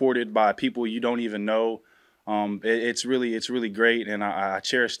you're supported by people you don't even know, it's really great, and I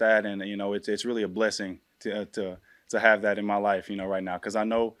cherish that, and you know, it's really a blessing to have that in my life, you know, right now, because I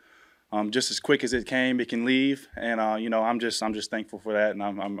know just as quick as it came, it can leave, and you know, I'm just thankful for that, and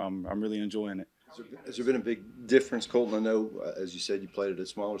I'm really enjoying it. Has there been a big difference, Colton? I know, as you said, you played at a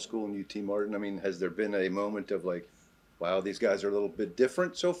smaller school in UT Martin. I mean, has there been a moment of like, wow, these guys are a little bit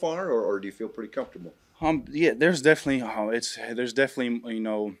different so far, or do you feel pretty comfortable? Yeah, there's definitely there's definitely, you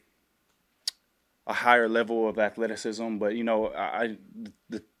know, a higher level of athleticism, but you know,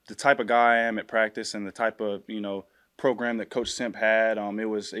 the type of guy I am at practice and the type of, you know, program that Coach Simp had, it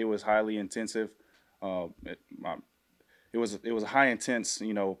was highly intensive. It was a high intense,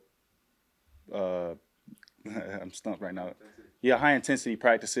 you know. I'm stumped right now. Yeah, high intensity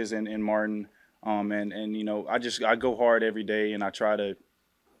practices in Martin, and you know, I go hard every day, and I try to,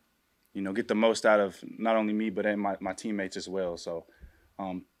 you know, get the most out of not only me but my teammates as well. So,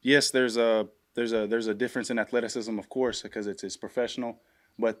 yes, there's a difference in athleticism, of course, because it's professional,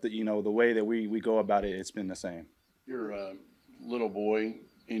 but you know, the way that we go about it, it's been the same. You're a little boy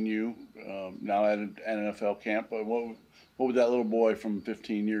in you now at an NFL camp, but what would that little boy from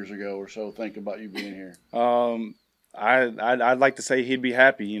 15 years ago or so think about you being here? I'd like to say he'd be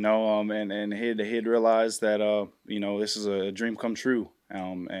happy, you know, and he'd realize that you know, this is a dream come true,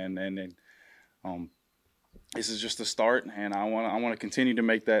 and this is just the start, and I want to continue to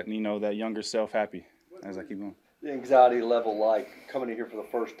make that, you know, that younger self happy as I keep going. The anxiety level, like coming in here for the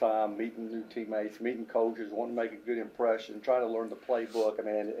first time, meeting new teammates, meeting coaches, wanting to make a good impression, trying to learn the playbook. I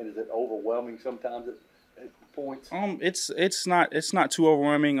mean, and is it overwhelming sometimes at points? It's not too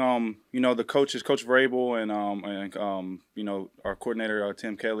overwhelming. You know, the coaches, Coach Vrabel and you know, our coordinator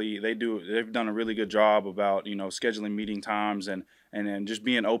Tim Kelly, they've done a really good job about, you know, scheduling meeting times and just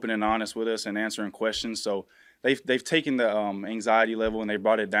being open and honest with us and answering questions. So they've taken the anxiety level and they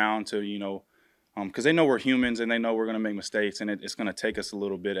brought it down to, you know, because they know we're humans and they know we're going to make mistakes, and it's going to take us a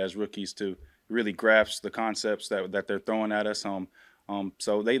little bit as rookies to really grasp the concepts that they're throwing at us.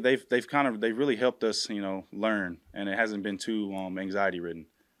 So they've really helped us, you know, learn, and it hasn't been too anxiety ridden.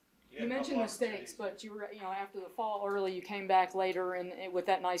 You mentioned mistakes, but you were, you know, after the fall early, you came back later and with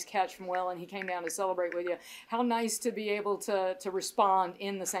that nice catch from Will, and he came down to celebrate with you. How nice to be able to respond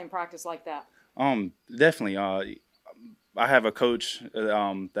in the same practice like that. Definitely. I have a coach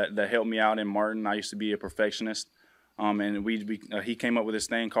that helped me out in Martin. I used to be a perfectionist, and he came up with this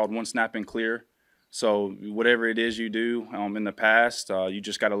thing called one snap and clear. So whatever it is you do in the past, you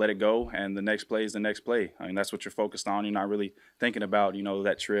just got to let it go, and the next play is the next play. I mean, that's what you're focused on. You're not really thinking about, you know,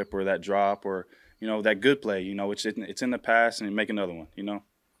 that trip or that drop or, you know, that good play. You know, it's in the past, and you make another one, you know.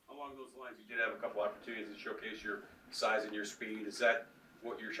 Along those lines, you did have a couple opportunities to showcase your size and your speed. Is that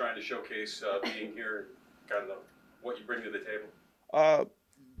what you're trying to showcase being here, kind of what you bring to the table?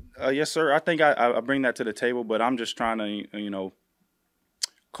 Yes, sir. I think I bring that to the table, but I'm just trying to, you know,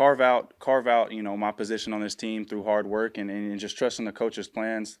 carve out, you know, my position on this team through hard work and just trusting the coach's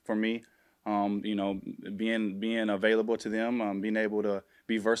plans for me. You know, being available to them, being able to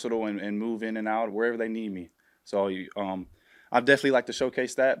be versatile and move in and out wherever they need me. So I definitely like to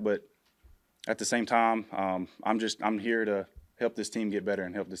showcase that, but at the same time, I'm here to help this team get better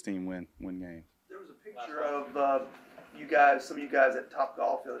and help this team win games. There was a picture of you guys, some of you guys at Top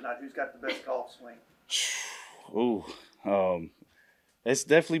Golf the other night. Who's got the best golf swing? Ooh, it's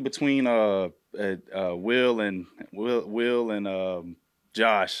definitely between Will and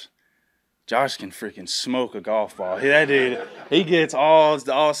Josh. Josh can freaking smoke a golf ball. That dude, he gets all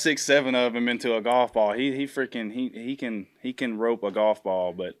 6, 7 of them into a golf ball. He can rope a golf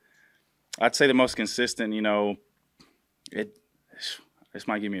ball. But I'd say the most consistent, you know, this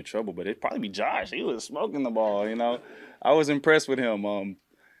might give me in trouble, but it'd probably be Josh. He was smoking the ball, you know. I was impressed with him.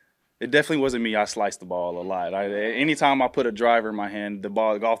 It definitely wasn't me. I sliced the ball a lot. Anytime I put a driver in my hand, the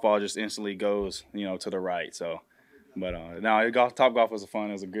golf ball just instantly goes, you know, to the right. So, but no, Top Golf was fun.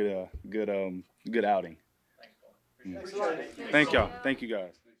 It was a good outing. Thank y'all. Thank you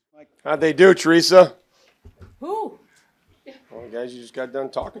guys. How'd they do, Teresa? Who? Well, guys, you just got done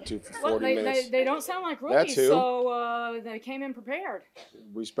talking to for 40 Well, minutes. they don't sound like rookies, That's who. so they came in prepared.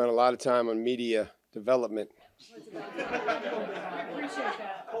 We spent a lot of time on media development. I appreciate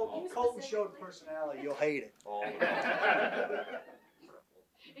that. Colton showed personality. You'll hate it.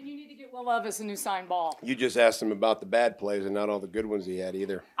 And you need to get Will Levis a new signed ball. You just asked him about the bad plays and not all the good ones he had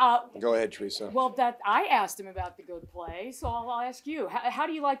either. Go ahead, Teresa. Well, that I asked him about the good play, so I'll ask you. How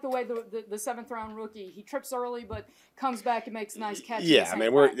do you like the way the seventh-round rookie, he trips early but comes back and makes a nice catch? Yeah, I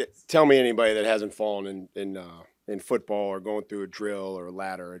mean, tell me anybody that hasn't fallen in football or going through a drill or a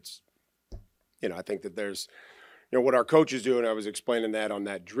ladder. It's, I think that there's, what our coaches do, and I was explaining that on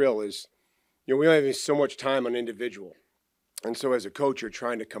that drill is, we only have so much time on individual. And so as a coach, you're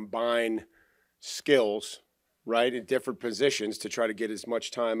trying to combine skills, right, in different positions to try to get as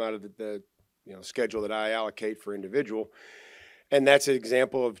much time out of the schedule that I allocate for individual. And that's an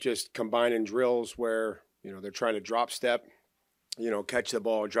example of just combining drills where, they're trying to drop step, catch the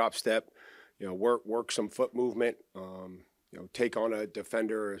ball, drop step, work some foot movement, take on a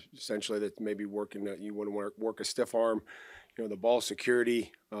defender essentially that's maybe working, you want to work a stiff arm, the ball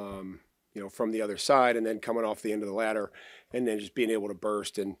security, from the other side, and then coming off the end of the ladder, and then just being able to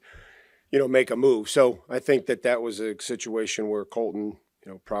burst and, make a move. So I think that was a situation where Colton,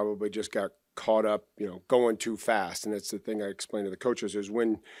 probably just got caught up, going too fast. And that's the thing I explained to the coaches is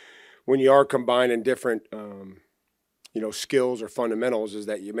when you are combining different, skills or fundamentals, is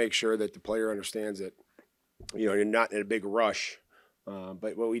that you make sure that the player understands that, you're not in a big rush.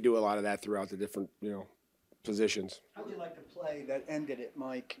 But we do a lot of that throughout the different, positions. How'd you like the play that ended it,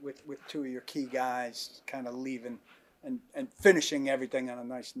 Mike, with two of your key guys kind of leaving and finishing everything on a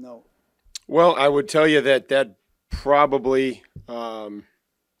nice note? Well, I would tell you that probably,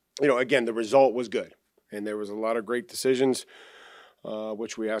 again, the result was good. And there was a lot of great decisions,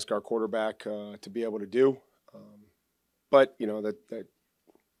 which we ask our quarterback to be able to do. But,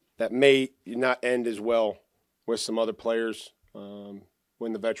 that may not end as well with some other players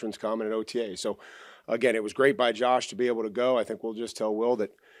when the veterans come in at OTA. So, again, it was great by Josh to be able to go. I think we'll just tell Will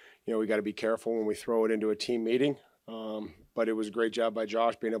that, we got to be careful when we throw it into a team meeting. But it was a great job by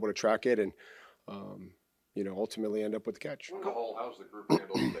Josh being able to track it and, ultimately end up with the catch. How's the group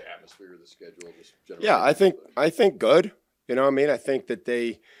handled the atmosphere of the schedule? Just generally? Yeah, I think good. I think that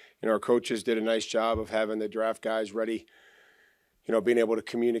they, our coaches did a nice job of having the draft guys ready, being able to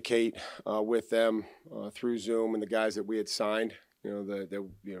communicate with them through Zoom, and the guys that we had signed.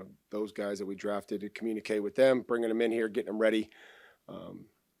 Those guys that we drafted, to communicate with them, bringing them in here, getting them ready.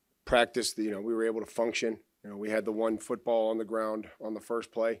 Practice, we were able to function. We had the one football on the ground on the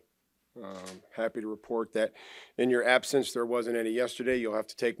first play. Happy to report that in your absence, there wasn't any yesterday. You'll have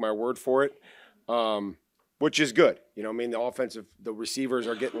to take my word for it, which is good. The receivers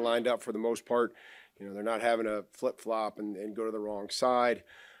are getting lined up for the most part. They're not having to flip-flop and go to the wrong side.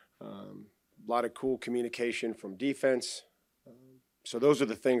 A lot of cool communication from defense. So those are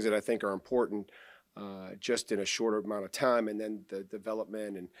the things that I think are important just in a shorter amount of time, and then the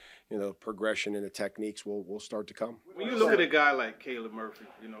development and progression in the techniques will start to come. When you look at a guy like Caleb Murphy,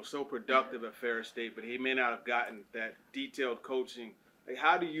 so productive at Ferris State, but he may not have gotten that detailed coaching. Like,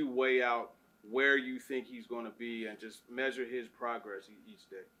 how do you weigh out where you think he's going to be and just measure his progress each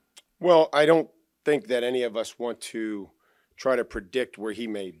day? Well, I don't think that any of us want to try to predict where he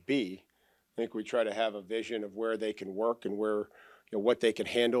may be. I think we try to have a vision of where they can work and where, what they can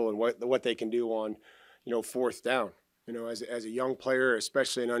handle and what they can do on, fourth down. As a young player,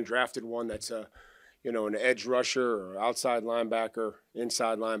 especially an undrafted one that's an edge rusher or outside linebacker,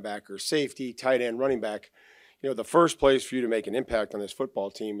 inside linebacker, safety, tight end, running back, the first place for you to make an impact on this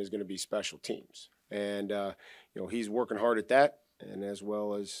football team is going to be special teams. And, he's working hard at that, and as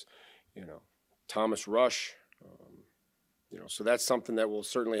well as, Thomas Rush. So that's something that we'll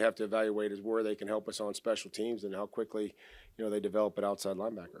certainly have to evaluate, is where they can help us on special teams and how quickly, they develop an outside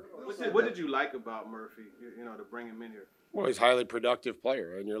linebacker. What did you like about Murphy, to bring him in here? Well, he's a highly productive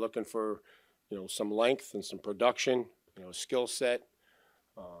player, and you're looking for, some length and some production, skill set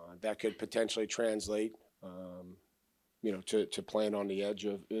that could potentially translate, to playing on the edge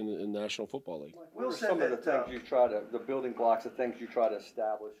of in the National Football League. What are some of the things you the building blocks of things you try to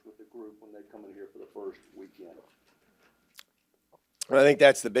establish with the group when they come in here for the first weekend? I think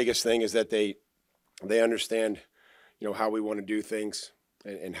that's the biggest thing, is that they understand, how we want to do things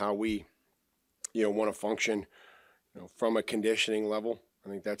and how we, want to function, from a conditioning level. I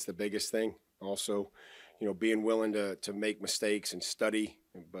think that's the biggest thing. Also, being willing to make mistakes and study,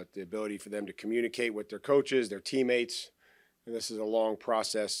 but the ability for them to communicate with their coaches, their teammates. And this is a long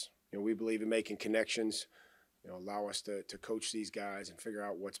process. We believe in making connections, allow us to coach these guys and figure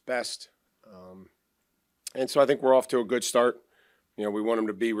out what's best. And so I think we're off to a good start. We want them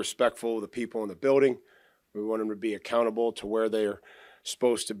to be respectful of the people in the building. We want them to be accountable to where they're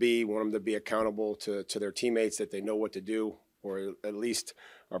supposed to be. We want them to be accountable to their teammates, that they know what to do, or at least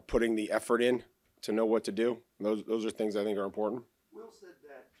are putting the effort in to know what to do. Those are things I think are important. Will said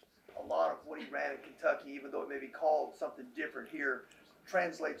that a lot of what he ran in Kentucky, even though it may be called something different here,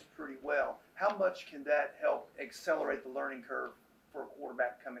 translates pretty well. How much can that help accelerate the learning curve for a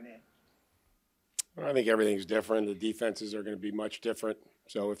quarterback coming in? I think everything's different. The defenses are going to be much different.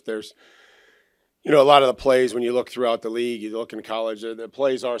 So if there's, a lot of the plays when you look throughout the league, you look in college, the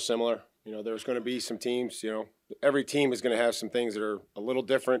plays are similar. There's going to be some teams, every team is going to have some things that are a little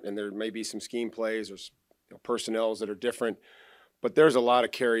different, and there may be some scheme plays or personnels that are different. But there's a lot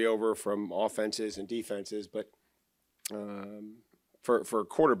of carryover from offenses and defenses. But for a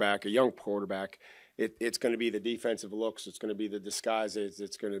quarterback, a young quarterback, it's going to be the defensive looks. It's going to be the disguises.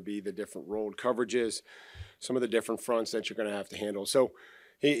 It's going to be the different rolled coverages, some of the different fronts that you're going to have to handle. So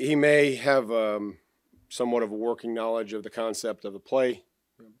he may have somewhat of a working knowledge of the concept of the play.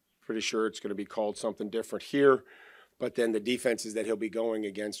 I'm pretty sure it's going to be called something different here. But then the defenses that he'll be going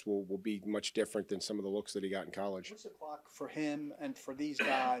against will be much different than some of the looks that he got in college. What's the clock for him and for these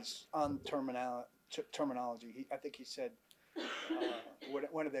guys on terminology? I think he said,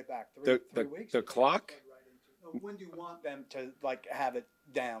 when are they back? Three weeks? The clock? When do you want them to have it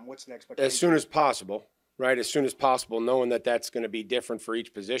down? What's the expectation? As soon as possible, right? As soon as possible, knowing that that's going to be different for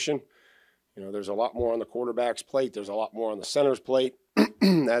each position. There's a lot more on the quarterback's plate. There's a lot more on the center's plate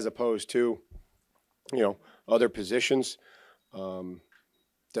as opposed to, other positions.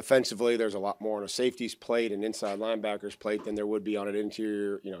 Defensively, there's a lot more on a safety's plate and inside linebacker's plate than there would be on an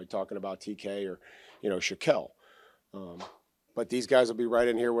interior, talking about TK or, Shaquille. But these guys will be right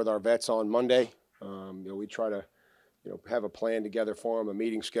in here with our vets on Monday. We try to, have a plan together for them, a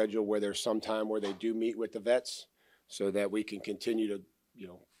meeting schedule where there's some time where they do meet with the vets so that we can continue to,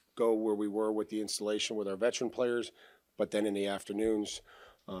 go where we were with the installation with our veteran players. But then in the afternoons,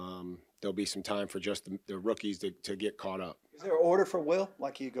 there'll be some time for just the rookies to get caught up. Is there an order for Will?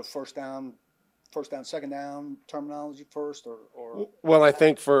 Like you go first down, second down terminology first, or? Well, I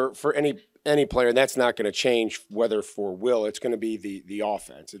think for any player, that's not going to change. Whether for Will, it's going to be the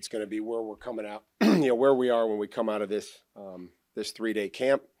offense. It's going to be where we're coming out, where we are when we come out of this 3-day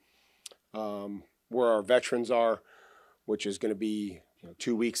camp, where our veterans are, which is going to be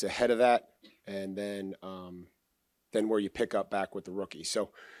 2 weeks ahead of that, and then where you pick up back with the rookies. So,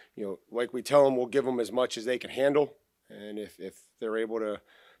 like we tell them, we'll give them as much as they can handle, and if they're able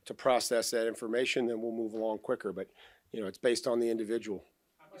to process that information, then we'll move along quicker. But it's based on the individual.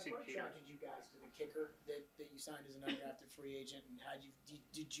 What attracted you guys to the kicker that you signed as an undrafted free agent, and how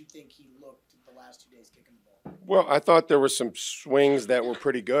did you think he looked the last 2 days kicking the ball? Well, I thought there were some swings that were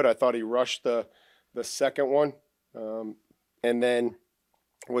pretty good. I thought he rushed the second one, and then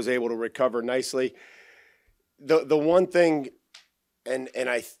was able to recover nicely. The one thing, and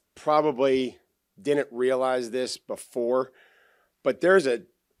I probably didn't realize this before, but there's a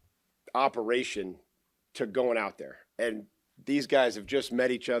operation to going out there, and these guys have just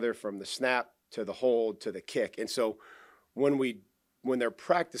met each other from the snap to the hold to the kick. And so when they're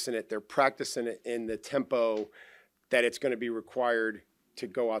practicing it, they're practicing it in the tempo that it's going to be required to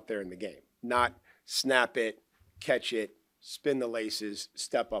go out there in the game, not snap it, catch it, spin the laces,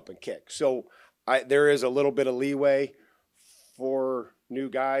 step up and kick. So there is a little bit of leeway for new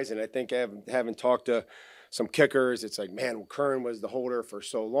guys. And I think having talked to some kickers, it's like, man, Curran was the holder for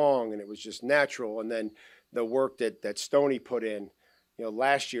so long and it was just natural. And then the work that Stoney put in,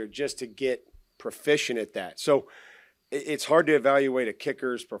 last year just to get proficient at that. So it's hard to evaluate a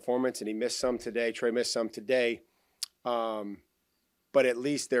kicker's performance, and he missed some today. Trey missed some today. But at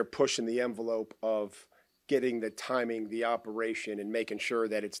least they're pushing the envelope of getting the timing, the operation, and making sure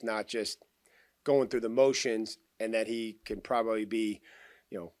that it's not just going through the motions, and that he can probably be,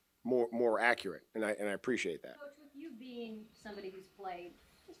 more accurate. And I appreciate that. Coach, with you being somebody who's played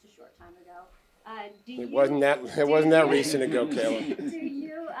just a short time ago, It wasn't that recent ago, Kayla. Do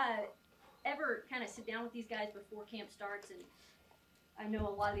you ever kind of sit down with these guys before camp starts? And I know a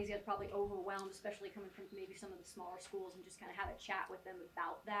lot of these guys are probably overwhelmed, especially coming from maybe some of the smaller schools, and just kind of have a chat with them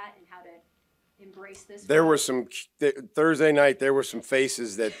about that and how to embrace this. There were some Thursday night. There were some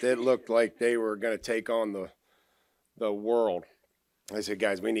faces that looked like they were going to take on the world. I said,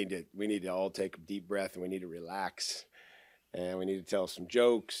 guys, we need to all take a deep breath, and we need to relax, and we need to tell some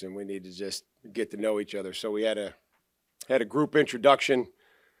jokes, and we need to just get to know each other. So we had a group introduction.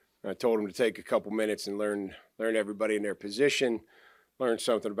 I told them to take a couple minutes and learn everybody in their position, learn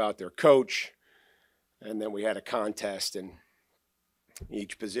something about their coach, and then we had a contest, and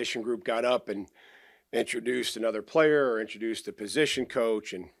each position group got up and introduced another player or introduced a position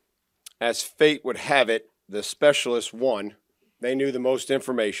coach, and as fate would have it, the specialist won. They knew the most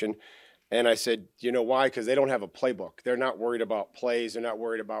information. And I said, you know why? Because they don't have a playbook. They're not worried about plays. They're not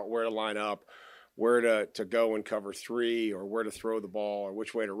worried about where to line up, where to go and cover 3 or where to throw the ball or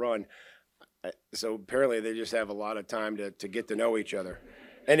which way to run. So apparently they just have a lot of time to get to know each other.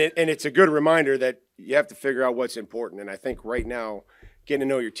 And it's a good reminder that you have to figure out what's important. And I think right now, getting to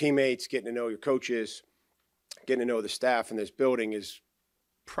know your teammates, getting to know your coaches, getting to know the staff in this building is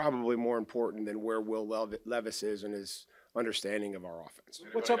probably more important than where Will Levis is and his understanding of our offense.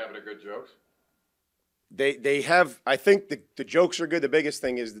 What's up? Having a good jokes? They have, I think the jokes are good. The biggest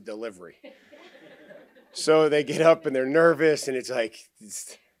thing is the delivery. So they get up and they're nervous, and it's like,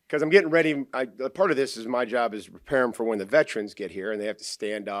 because I'm getting ready. Part of this is my job is to prepare them for when the veterans get here and they have to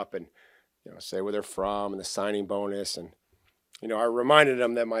stand up and, say where they're from and the signing bonus. And, I reminded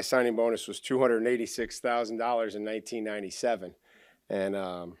them that my signing bonus was $286,000 in 1997.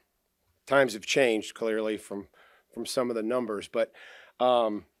 And times have changed clearly from some of the numbers, but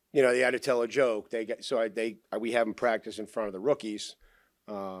they had to tell a joke. We have them practice in front of the rookies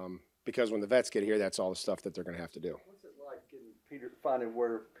because when the vets get here, that's all the stuff that they're going to have to do. What's it like finding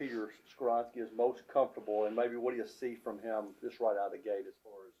where Peter Skoronski is most comfortable, and maybe what do you see from him just right out of the gate as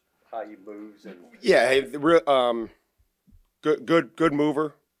far as how he moves and? Yeah, good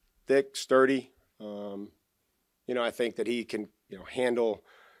mover, thick, sturdy. I think that he can handle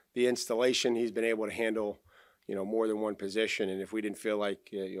the installation. He's been able to handle more than one position, and if we didn't feel like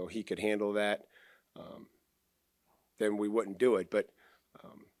he could handle that, then we wouldn't do it. But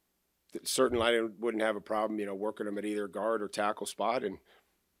certainly I wouldn't have a problem working him at either guard or tackle spot, and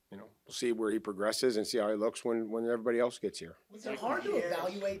we'll see where he progresses and see how he looks when everybody else gets here. Was it hard to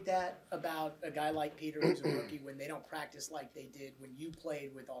evaluate that about a guy like Peter who's a rookie when they don't practice like they did when you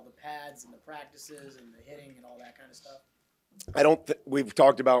played with all the pads and the practices and the hitting and all that kind of stuff? We've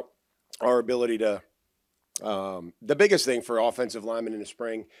talked about our ability to the biggest thing for offensive linemen in the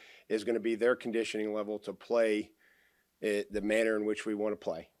spring is going to be their conditioning level to play the manner in which we want to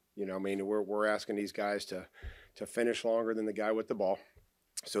play. We're asking these guys to finish longer than the guy with the ball.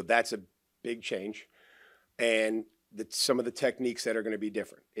 So that's a big change. And some of the techniques that are going to be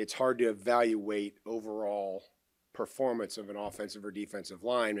different. It's hard to evaluate overall performance of an offensive or defensive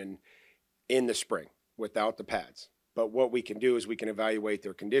lineman in the spring without the pads. But what we can do is we can evaluate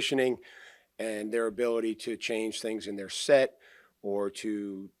their conditioning and their ability to change things in their set or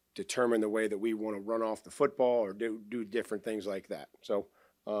to determine the way that we want to run off the football or do different things like that. So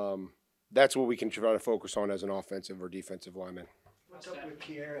that's what we can try to focus on as an offensive or defensive lineman. What's up with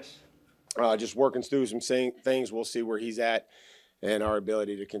Kieras? Just working through some things. We'll see where he's at and our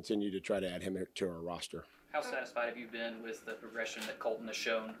ability to continue to try to add him to our roster. How satisfied have you been with the progression that Colton has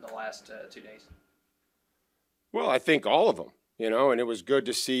shown the last 2 days? Well, I think all of them, and it was good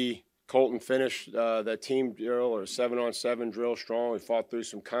to see Colton finish that team drill or 7-on-7 drill strong. We fought through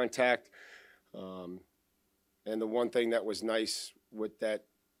some contact. And the one thing that was nice with that,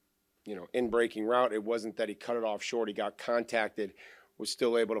 in-breaking route, it wasn't that he cut it off short. He got contacted, was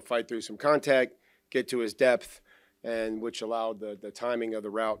still able to fight through some contact, get to his depth, and which allowed the timing of the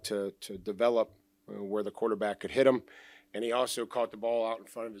route to develop where the quarterback could hit him. And he also caught the ball out in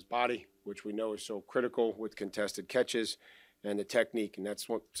front of his body, which we know is so critical with contested catches and the technique. And that's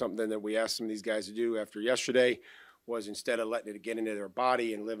something that we asked some of these guys to do after yesterday was instead of letting it get into their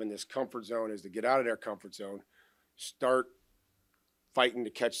body and live in this comfort zone is to get out of their comfort zone, start fighting to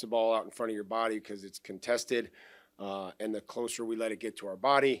catch the ball out in front of your body because it's contested. And the closer we let it get to our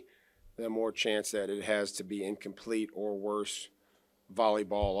body, the more chance that it has to be incomplete or worse,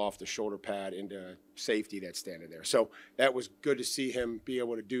 volleyball off the shoulder pad into safety that's standing there. So that was good to see him be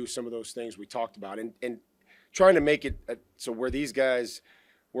able to do some of those things we talked about and trying to make it so where these guys,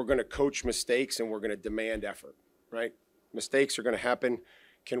 we're going to coach mistakes and we're going to demand effort, right? Mistakes are going to happen.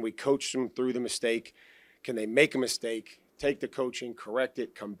 Can we coach them through the mistake? Can they make a mistake, take the coaching, correct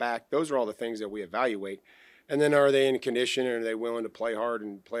it, come back? Those are all the things that we evaluate. And then are they in condition and are they willing to play hard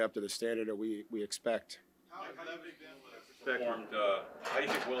and play up to the standard that we expect? How do you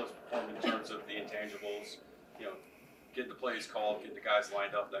think Will has performed in terms of the intangibles, getting the plays called, getting the guys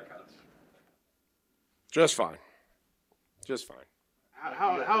lined up, that kind of thing? Just fine. Just fine.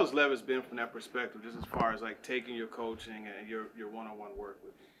 How has Levis been from that perspective, just as far as like taking your coaching and your one-on-one work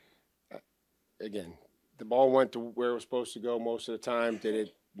with you? Again, the ball went to where it was supposed to go most of the time. Did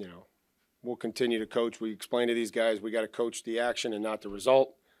it, we'll continue to coach. We explain to these guys we got to coach the action and not the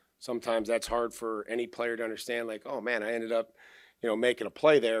result. Sometimes that's hard for any player to understand, like, oh, man, I ended up, making a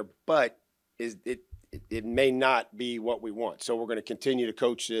play there, but it may not be what we want. So we're going to continue to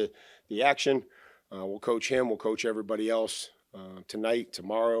coach the action. We'll coach him. We'll coach everybody else tonight,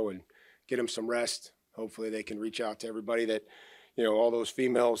 tomorrow, and get them some rest. Hopefully they can reach out to everybody that, all those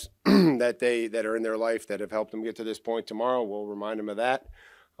females that are in their life that have helped them get to this point tomorrow. We'll remind them of that.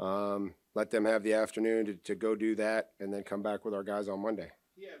 let them have the afternoon to go do that, and then come back with our guys on Monday.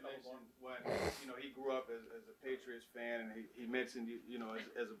 He had mentioned when he grew up as a Patriots fan, and he mentioned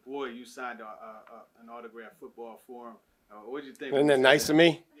as a boy you signed an autographed football for him. What did you think? Isn't that nice of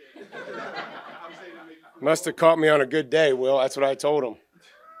me? Must have caught me on a good day, Will. That's what I told him.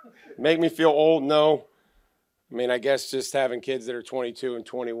 Make me feel old? No. I mean, I guess just having kids that are 22 and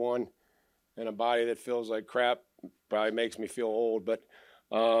 21 and a body that feels like crap probably makes me feel old. But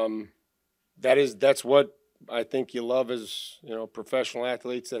that's what I think you love as professional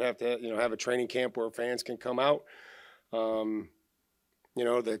athletes that have to have a training camp where fans can come out.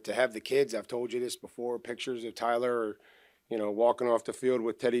 That to have the kids. I've told you this before. Pictures of Tyler, or walking off the field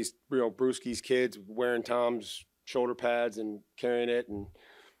with Teddy's, Brewski's kids wearing Tom's shoulder pads and carrying it, and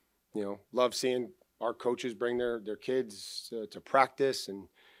love seeing our coaches bring their kids to practice. And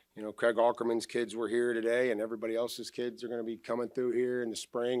Craig Ackerman's kids were here today, and everybody else's kids are going to be coming through here in the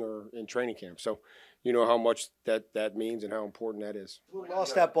spring or in training camp. So you know how much that means and how important that is. We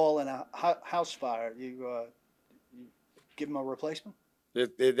lost that ball in a house fire. You give him a replacement?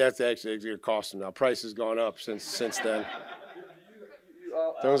 That's actually going to cost him now. Price has gone up since then.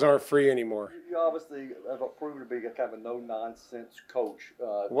 Those aren't free anymore. You obviously have proven to be a kind of a no-nonsense coach.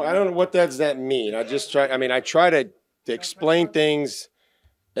 Well, I don't know what does that mean. I try to explain things.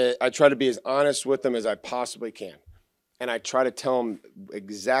 I try to be as honest with them as I possibly can. And I try to tell them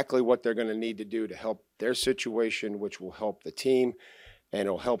exactly what they're going to need to do to help their situation, which will help the team and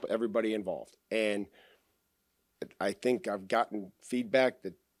it'll help everybody involved. And I think I've gotten feedback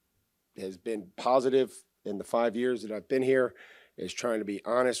that has been positive in the 5 years that I've been here, is trying to be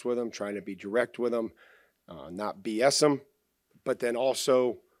honest with them, trying to be direct with them, not BS them, but then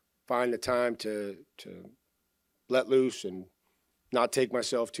also find the time to let loose and not take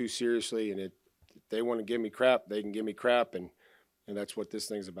myself too seriously. And if they want to give me crap, they can give me crap, and that's what this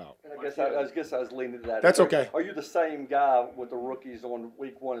thing's about. And I guess I was leaning to that. That's okay. Are you the same guy with the rookies on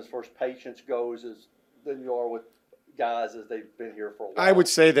week one as far as patience goes than you are with guys as they've been here for a while? I would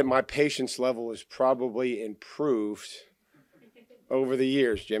say that my patience level is probably improved over the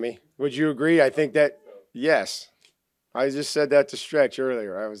years, Jimmy. Would you agree? I think that, yes. I just said that to Stretch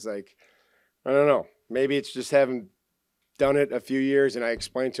earlier. I was like, I don't know. Maybe it's just having done it a few years, and I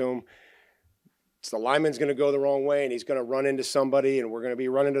explained to him, the lineman's going to go the wrong way, and he's going to run into somebody, and we're going to be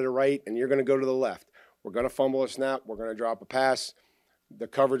running to the right, and you're going to go to the left. We're going to fumble a snap. We're going to drop a pass. The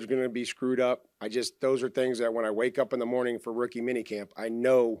coverage is going to be screwed up. Those are things that when I wake up in the morning for rookie minicamp, I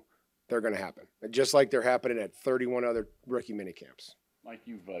know they're going to happen. Just like they're happening at 31 other rookie minicamps. Mike,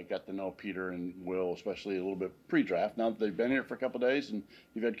 you've got to know Peter and Will, especially a little bit pre-draft. Now that they've been here for a couple of days and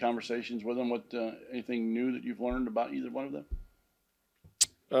you've had conversations with them, what anything new that you've learned about either one of them?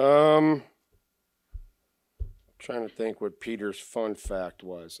 Trying to think what Peter's fun fact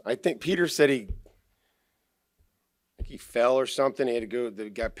was. I think Peter said he fell or something. He had to go.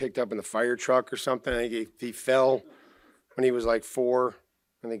 They got picked up in the fire truck or something. I think he fell when he was like 4.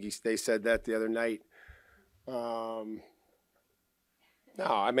 I think they said that the other night. No,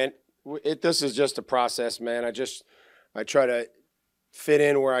 I mean, this is just a process, man. I try to fit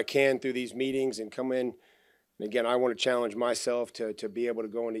in where I can through these meetings and come in. And again, I want to challenge myself to be able to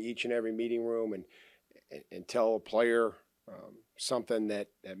go into each and every meeting room and tell a player something that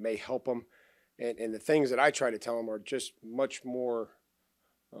may help them. And the things that I try to tell them are just much more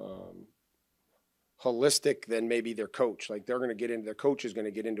holistic than maybe their coach. Like their coach is going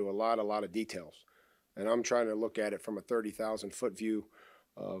to get into a lot of details. And I'm trying to look at it from a 30,000 foot view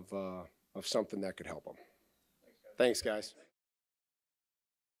of something that could help them. Thanks, guys.